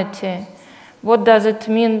humanity. What does it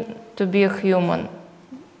mean to be a human?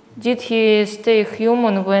 Did he stay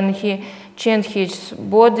human when he changed his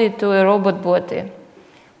body to a robot body?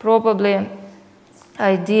 Probably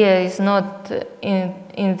idea is not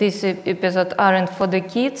in this episode aren't for the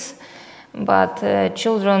kids, but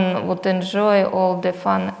children would enjoy all the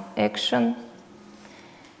fun action.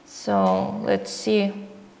 So let's see.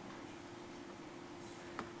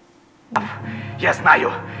 Я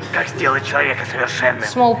знаю, как сделать человека совершенным.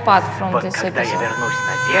 Small part from вот this когда я episode. вернусь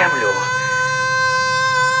на Землю...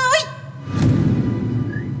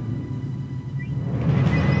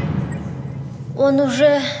 Он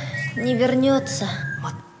уже не вернется.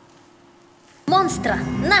 Монстра,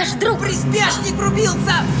 наш друг! Приспешник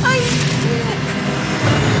врубился! Ай!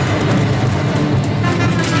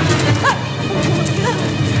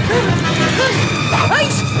 Ай!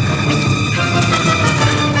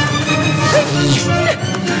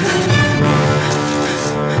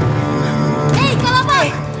 Эй,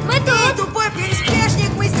 Колобок! Мы тут! Эй, тупой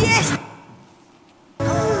приспешник, мы здесь!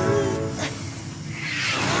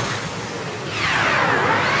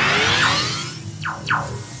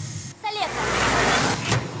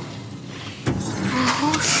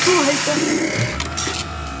 Что это?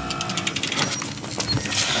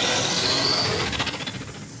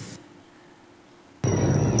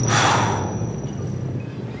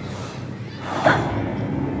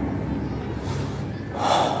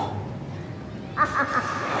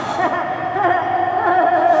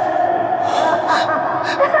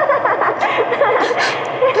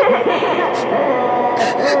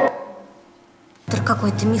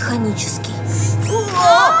 Какой-то механический.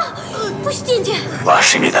 Пустите!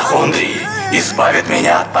 Ваши митохондрии избавят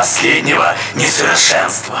меня от последнего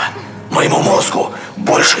несовершенства. Моему мозгу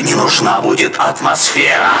больше не нужна будет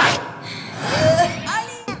атмосфера.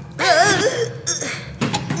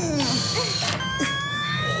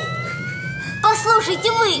 Послушайте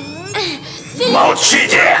вы!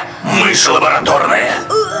 Молчите, мыши лабораторные!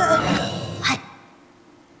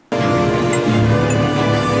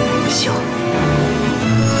 Все.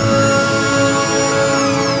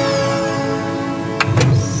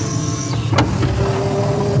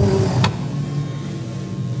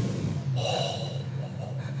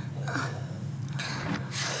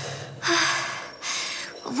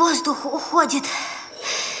 Воздух уходит.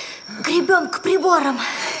 Гребем к приборам.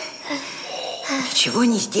 Ничего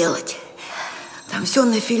не сделать. Там все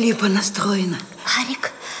на Филиппа настроено.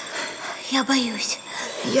 Арик, я боюсь.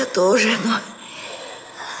 Я тоже, но...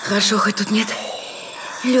 Хорошо, хоть тут нет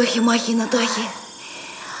Лехи-Махи и Натахи.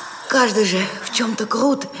 Каждый же в чем-то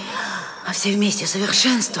крут, а все вместе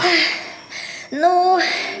совершенство. Ну,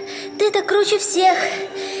 ты-то круче всех.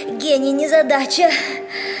 Гений незадача.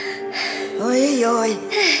 Ой-ой-ой,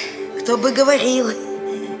 кто бы говорил.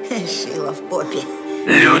 Шила в попе.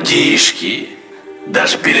 Людишки,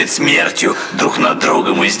 даже перед смертью друг над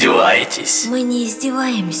другом издеваетесь. Мы не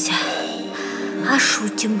издеваемся, а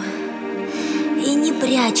шутим. И не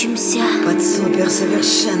прячемся. Под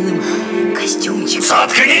суперсовершенным костюмчиком.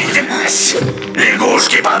 Заткнитесь,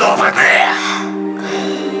 лягушки подопытные!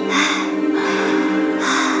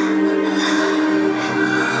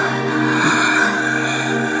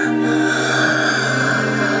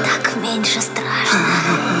 Так меньше страшно.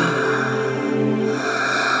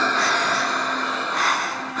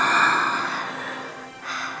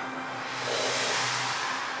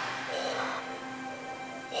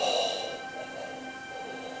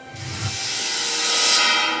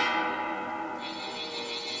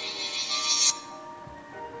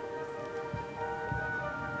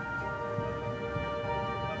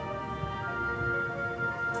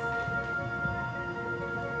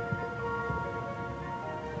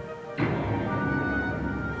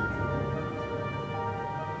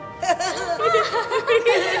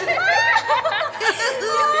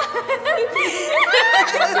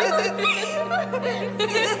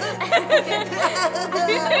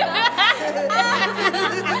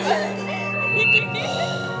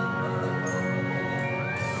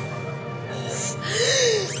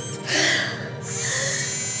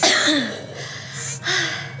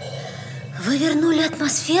 Вы вернули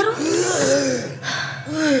атмосферу?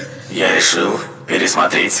 Я решил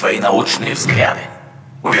пересмотреть свои научные взгляды.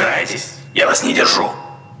 Убирайтесь, я вас не держу.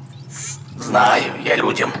 Знаю, я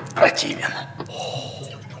людям противен.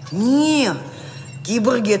 Не,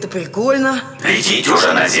 киборги это прикольно. Летите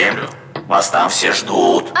уже на Землю, вас там все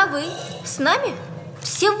ждут. А вы с нами?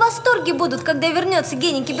 Все в восторге будут, когда вернется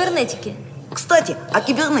гений кибернетики. Кстати, о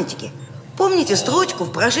кибернетике. Помните строчку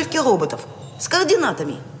в прошивке роботов с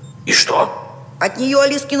координатами? И что? От нее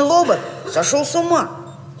Алискин робот сошел с ума.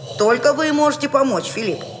 Только вы можете помочь,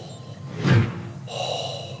 Филипп.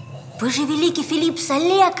 Вы же великий Филипп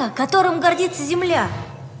Солека, которым гордится Земля.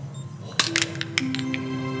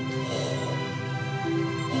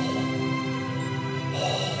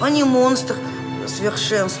 А не монстр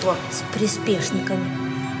совершенства. С приспешниками.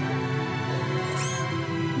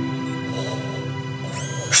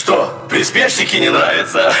 Что, приспешники не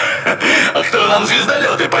нравятся? А кто нам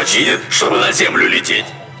звездолеты починит, чтобы на Землю лететь?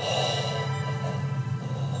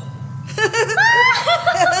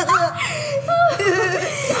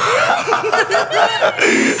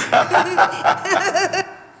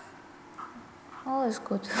 All is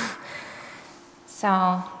good.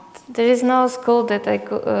 So, there is no school that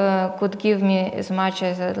could give me as much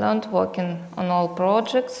as I learned working on all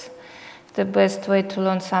projects. The best way to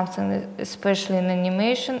learn something, especially in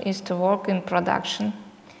animation, is to work in production.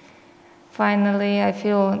 Finally, I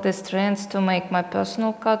feel the strength to make my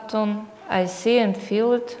personal cartoon. I see and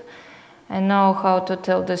feel it. I know how to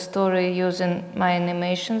tell the story using my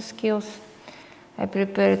animation skills. I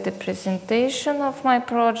prepared the presentation of my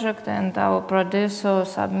project, and our producer will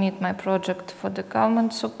submit my project for the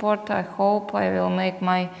government support. I hope I will make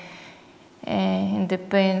my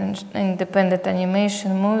independent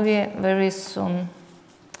animation movie very soon.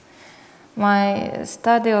 My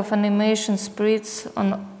study of animation spreads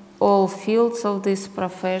on all fields of this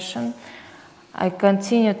profession. I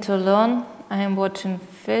continue to learn. I am watching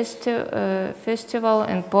festival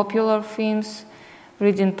and popular films,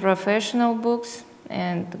 reading professional books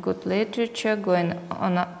and good literature, going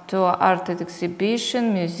on to art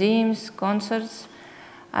exhibition, museums, concerts.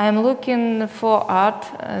 I am looking for art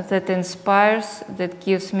that inspires, that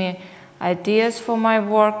gives me ideas for my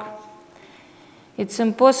work. It's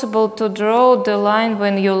impossible to draw the line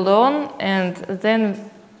when you learn and then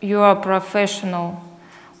you are professional.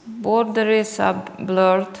 Borders are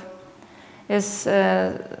blurred. As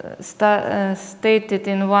stated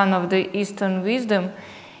in one of the Eastern wisdom,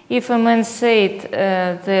 if a man said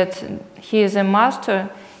that he is a master,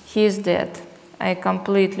 he is dead. I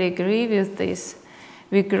completely agree with this.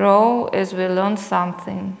 We grow as we learn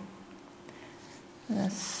something.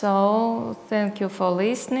 So, thank you for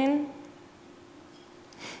listening.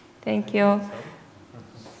 Thank you.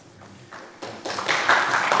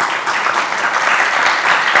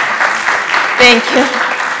 Thank you.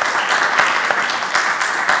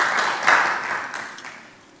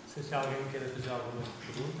 se alguém quer fazer alguma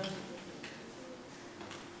pergunta.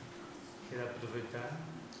 Quer aproveitar.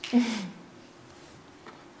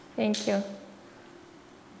 Thank you.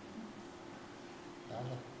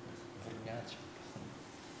 Nada, obrigado.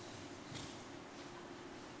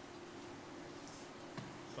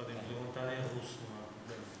 Podem perguntar em russo, não há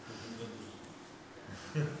problema.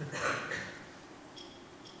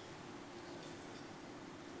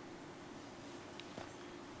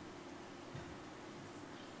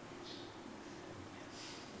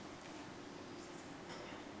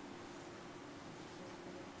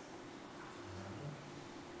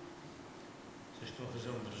 Vocês estão a fazer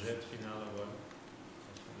um projeto final agora.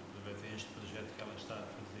 Aproveitem este projeto que ela está a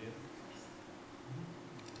fazer.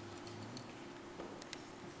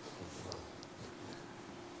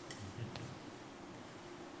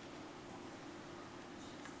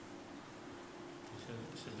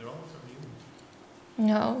 It's a drawing from you?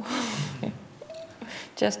 No,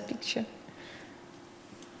 just picture.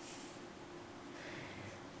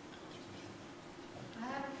 I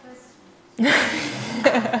have a question.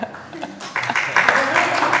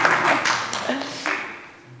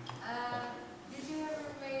 Did you ever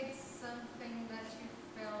make something that you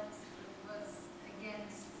felt was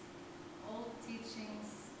against all teachings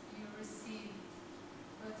you received,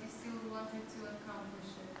 but you still wanted to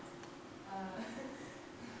accomplish it?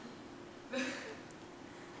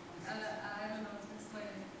 I don't know how to explain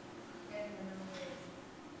it in another way.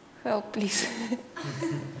 Help, please.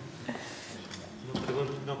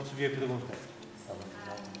 Não percebi a pergunta.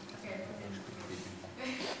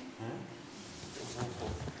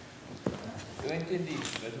 Eu entendi,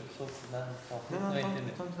 mas a pessoa Fernando talvez não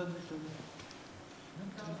entendeu. Não traduz tudo. Não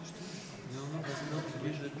percebi.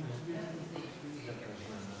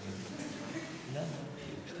 Não, a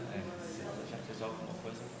questão é se ela já fez alguma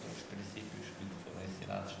coisa com os princípios que lhe foram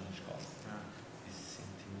ensinados na escola e se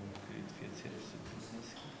sentiu que devia ser a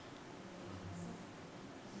supervisão.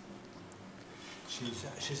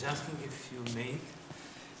 She's asking if you made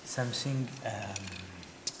something that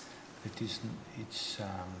is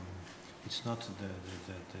it's not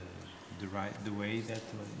the way that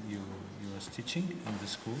you was teaching in the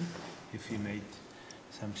school. If you made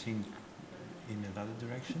something in another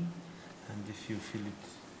direction, and if you feel it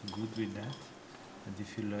good with that, and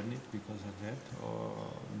if you learn it because of that,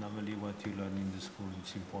 or normally what you learn in the school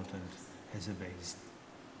is important as a base.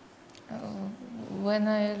 When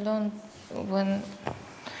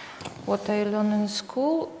what I learn in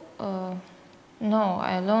school, no,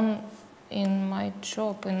 I learn in my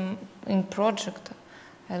job, in project.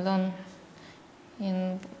 I learn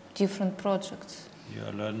in different projects. You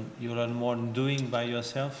learn more doing by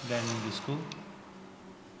yourself than in the school?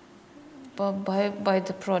 But by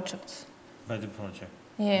the projects. By the project.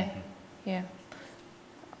 Yeah, yeah.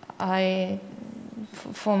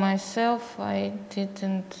 For myself, I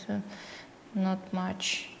didn't not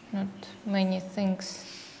many things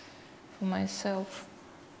for myself.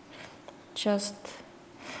 Just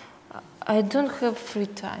I don't have free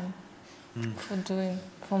time for doing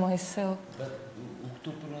for myself. O que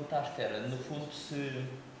tu perguntaste era, no fundo, se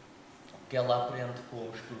o que ela aprende com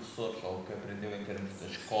os professores ou o que aprendeu em termos da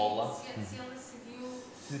escola,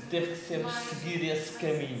 se teve que sempre seguir esse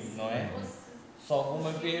caminho, não é? Se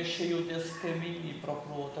alguma vez saiu desse caminho e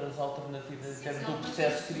procurou outras alternativas em termos do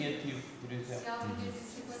processo criativo, por exemplo. Se alguma vez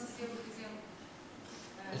isso aconteceu, por exemplo.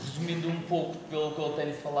 Resumindo um pouco pelo que eu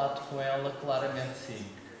tenho falado com ela, claramente sim.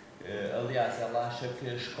 Aliás, ela acha que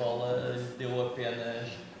a escola lhe deu apenas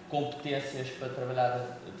competências para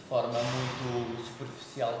trabalhar de forma muito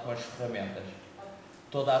superficial com as ferramentas.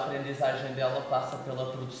 Toda a aprendizagem dela passa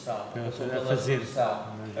pela produção,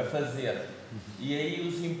 a fazer. E aí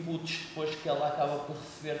os inputs depois que ela acaba por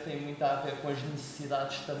receber têm muito a ver com as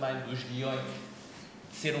necessidades também dos guiões,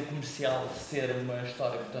 de ser um comercial, de ser uma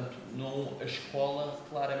história. Portanto, a escola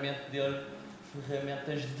claramente deu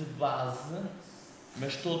ferramentas de base,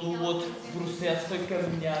 mas todo o outro processo foi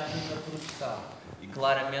caminhado na produção. E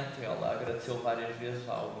claramente ela agradeceu várias vezes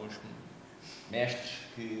a alguns mestres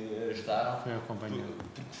que ajudaram,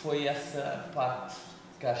 porque foi essa parte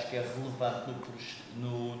que acho que é relevante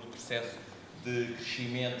no processo de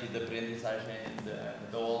crescimento e de aprendizagem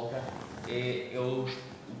da Olga, é o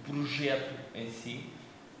projeto em si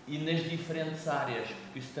e nas diferentes áreas,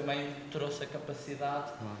 porque isso também trouxe a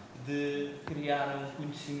capacidade de criar um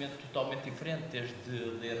conhecimento totalmente diferente, desde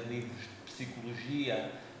ler livros de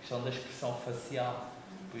psicologia, questão da expressão facial,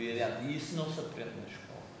 por aí adiante. E isso não se aprende na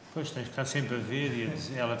escola. Pois, tens que estar sempre a ver e a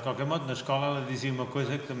dizer, ela de qualquer modo na escola ela dizia uma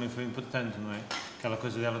coisa que também foi importante, não é? Aquela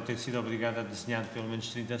coisa dela ter sido obrigada a desenhar pelo menos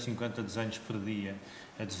 30 a 50 desenhos por dia,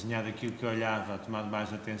 a desenhar aquilo que olhava, a tomar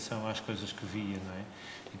mais atenção às coisas que via, não é?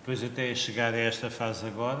 E depois até chegar a esta fase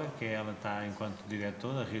agora, que é ela está enquanto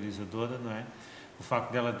diretora, realizadora, não é? O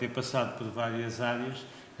facto dela ter passado por várias áreas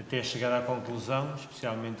até chegar à conclusão,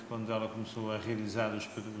 especialmente quando ela começou a realizar os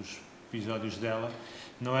episódios dela,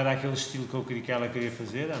 não era aquele estilo que ela queria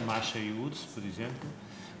fazer, a Masha e o Urso, por exemplo,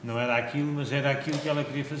 não era aquilo, mas era aquilo que ela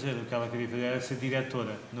queria fazer. O que ela queria fazer era ser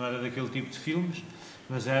diretora, não era daquele tipo de filmes,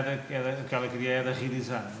 mas era o que ela queria era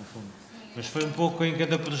realizar, no fundo. Mas foi um pouco em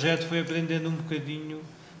cada projeto, foi aprendendo um bocadinho,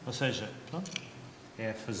 ou seja, pronto,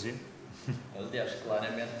 é fazer. Aliás,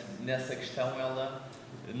 claramente, nessa questão ela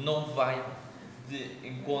não vai de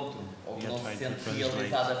encontro ou não se sente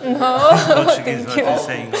realizada No, thank you.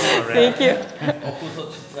 Thank you. ou que os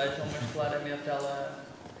outros desejam, mas claramente ela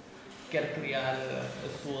quer criar a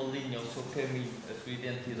sua linha, o seu caminho, a sua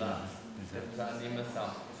identidade em termos da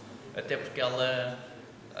animação. Até porque ela,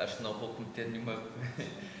 acho que não vou cometer nenhuma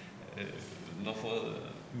não vou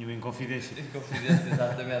nenhuma inconfidência. Inconfidência,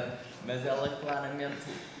 exatamente. Mas ela claramente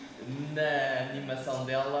na animação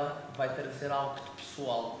dela vai trazer algo de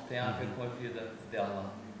pessoal que tem a ver com a vida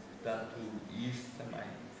dela. Portanto, isso também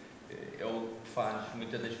é o que faz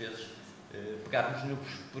muitas das vezes pegarmos nos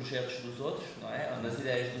projetos dos outros, não é? Ou nas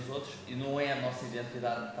ideias dos outros, e não é a nossa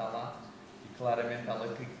identidade que está lá. E claramente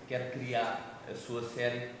ela quer criar a sua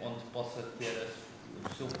série onde possa ter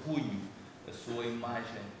o seu cunho, a sua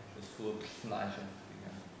imagem, a sua personagem,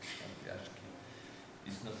 digamos. Portanto, acho que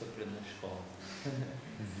isso não se aprende na escola.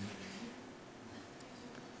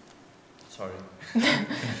 Sorry.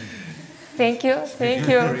 Thank you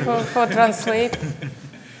for translating.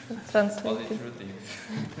 Thank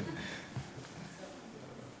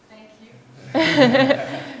you.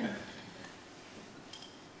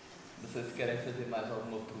 Não sei se querem fazer mais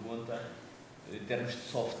alguma pergunta em termos de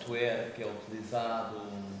software que é utilizado.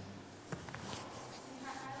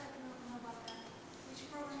 Which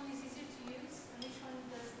program is easier to use and which one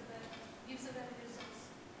gives the better results?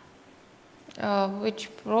 Which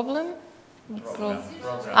problem?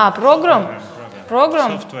 Program.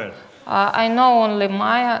 Program. Software. I know only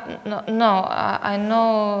Maya. No, I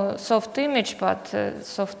know soft image, but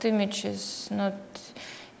soft image is not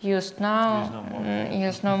used now.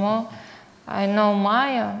 Used no more. I know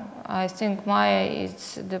Maya. I think Maya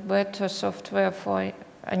is the better software for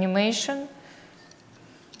animation.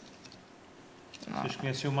 Vocês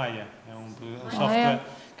conhecem o Maya? É um software.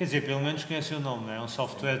 Quer dizer, pelo menos conhecem o nome, não é? É um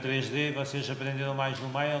software 3D. Vocês aprenderam mais no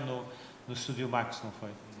Maya ou no Studio Max, não foi?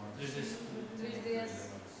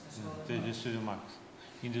 3D Studio Max.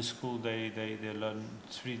 In the school they learn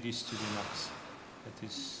 3D Studio Max. That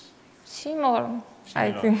is similar.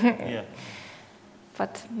 I think. Yeah.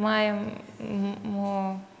 But Maya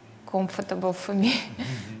more comfortable for me.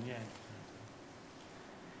 Yeah.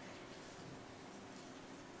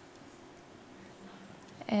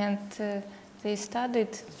 And they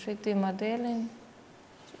studied 3D modeling,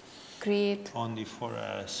 create. Only for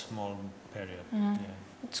a small period. Yeah. Yeah.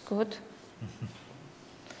 It's good.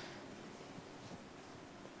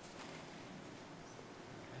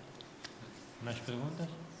 Mais perguntas?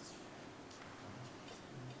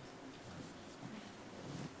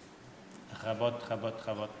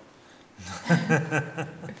 Rabote.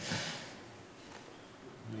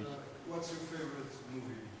 What's your favorite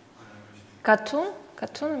movie? Cartoon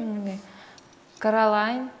movie.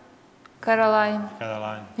 Caroline.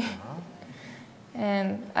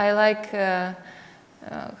 And I like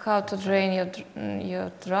How to Train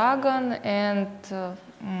Your Dragon and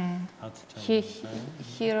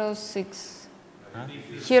Hero 6. Huh?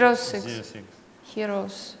 Hero 6.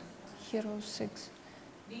 Heroes 6.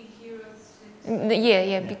 Big Hero 6.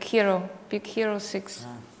 Yeah, Big Hero 6.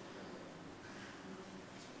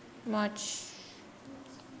 Much.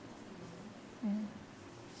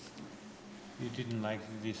 You didn't like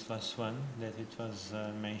this last one, that it was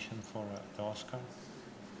mentioned for the Oscar?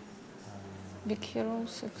 Big Hero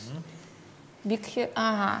 6. This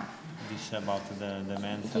about the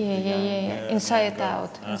man. Yeah. Inside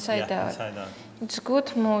Out. Inside Out. It's a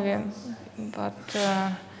good movie, but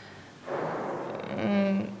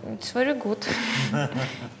it's very good.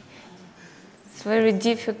 It's very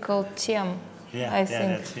difficult theme. I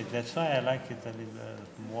think. That's it. That's why I like it a little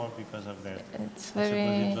more because of that. It's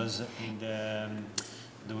very. It was in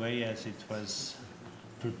the way as it was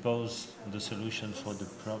proposed, the solution for the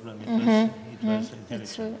problem. It was intelligent.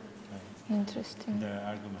 It's really interesting. The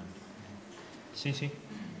argument. Sí.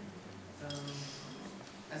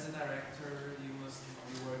 As a director, you must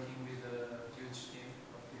be working with a huge team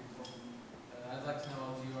of people. I'd like to know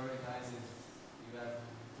how you organize it. You have to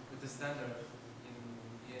put a standard in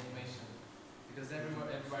the animation because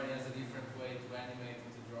everybody has a different way to animate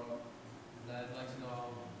and to draw. And I'd like to know how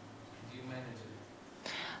do you manage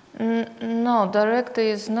it. No, director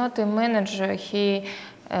is not a manager. He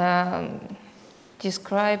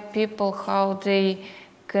describes people how they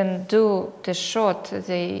can do the shot.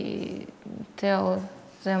 They tell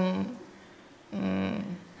them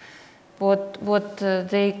what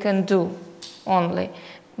they can do only.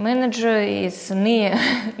 Manager is near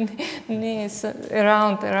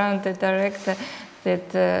around the director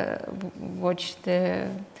that watch the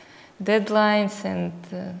deadlines and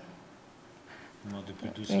not the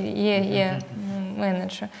producer.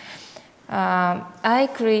 Manager. I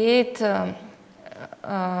create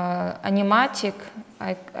animatic.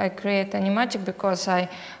 I create animatic because I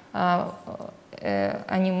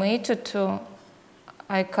animated to.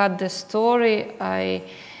 I cut the story. I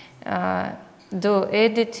do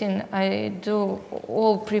editing. I do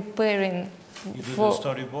all preparing. You do the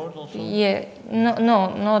storyboard also? Yeah.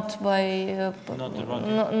 No, not by.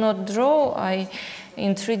 Not draw. I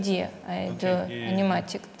in 3D. I do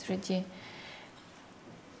animatic 3D.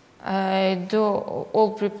 I do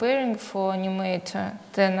all preparing for animator.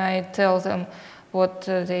 Then I tell them what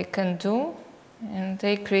they can do, and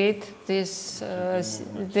they create these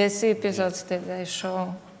episodes that I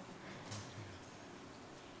show.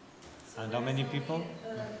 And how many people?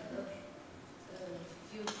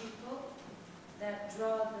 Few people that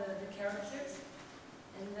draw the characters,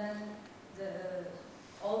 and then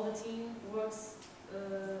all the team works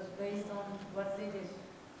based on what they did.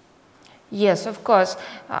 Yes, of course.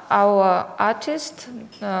 Our artist,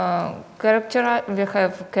 we have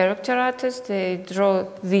character artists. They draw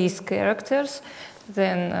these characters.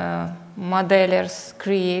 Then modelers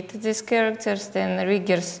create these characters. Then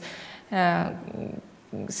riggers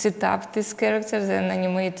set up these characters. And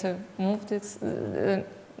animator move this.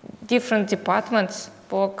 Different departments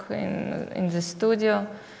work in the studio.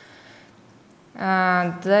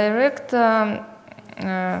 Director,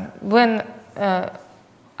 when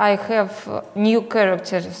I have new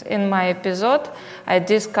characters in my episode, I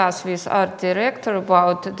discuss with art director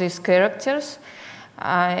about these characters.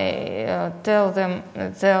 I tell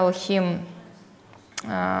him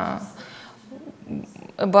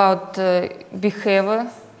about the behavior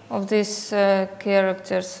of these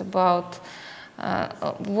characters, about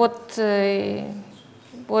what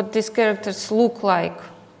these characters look like,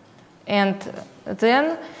 and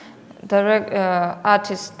then the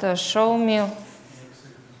artist show me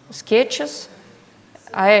sketches.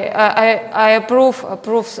 I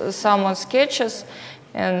approve someone's sketches,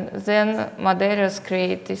 and then modelers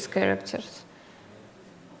create these characters.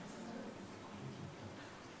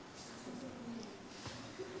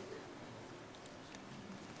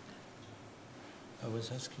 I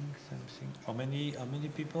was asking something. How many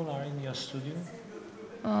people are in your studio?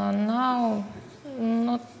 Now,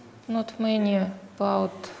 not many.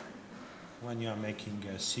 About. When you are making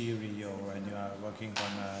a series or when you are working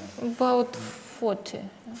on a... About 40.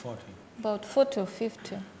 40? About 40 or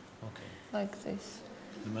 50. Okay. Like this.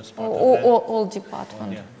 Most part of them, all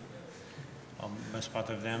department. Most part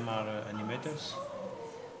of them are animators?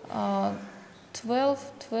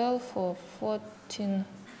 12 or 14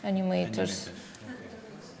 animators.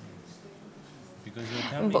 Because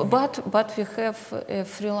but we have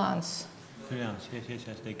freelance. Freelance,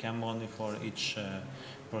 yes. They come only for each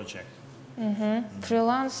project.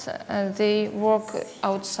 Freelance, they work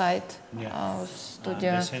outside our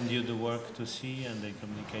studio. They send you the work to see and they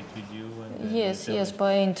communicate with you? And yes,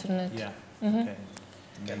 by internet. Yeah, okay.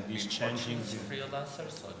 Can we changing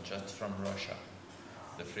freelancers or just from Russia?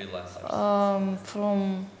 The freelancers?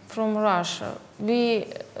 From Russia. We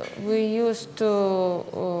used to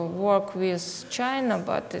work with China,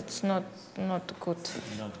 but it's not good.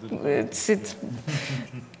 Not good. It's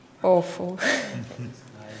awful.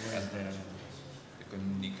 The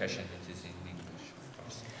communication is in English, of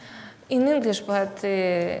course. In English, but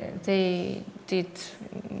they did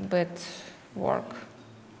bad work.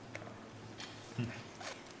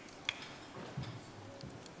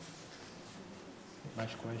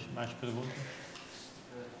 Mais perguntas?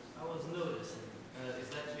 I was noticing, is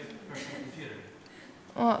that your personal computer?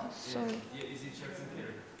 Oh, sorry. Is it your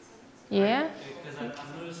computer? Yeah. Because I'm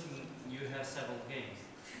noticing you have several games.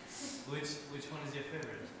 Which one is your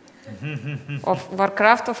favorite? Of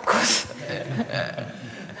Warcraft, of course.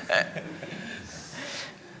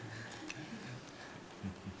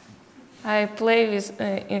 I play with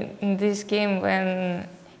in this game when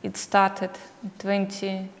it started,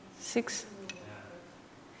 26.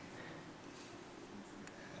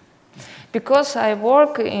 Because I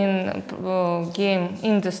work in game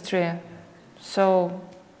industry, so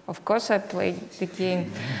of course I play the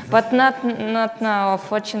game, but not now.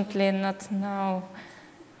 Unfortunately, not now,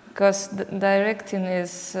 because directing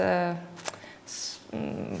is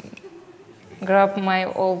grab my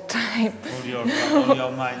all time. All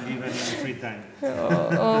your mind, even in free time.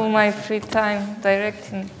 All my free time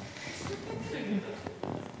directing.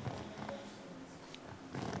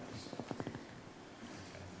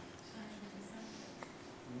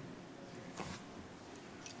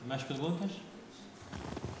 Mais perguntas?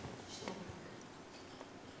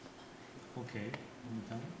 Ok,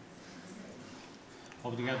 então.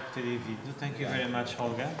 Obrigado por terem vindo. Thank you very much,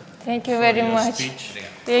 Olga. Thank you very much. Speech.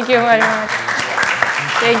 Thank you very much.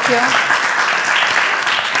 Thank you.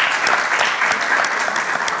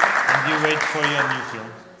 And you wait for your new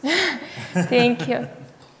film. Thank you.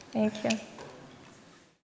 Thank you.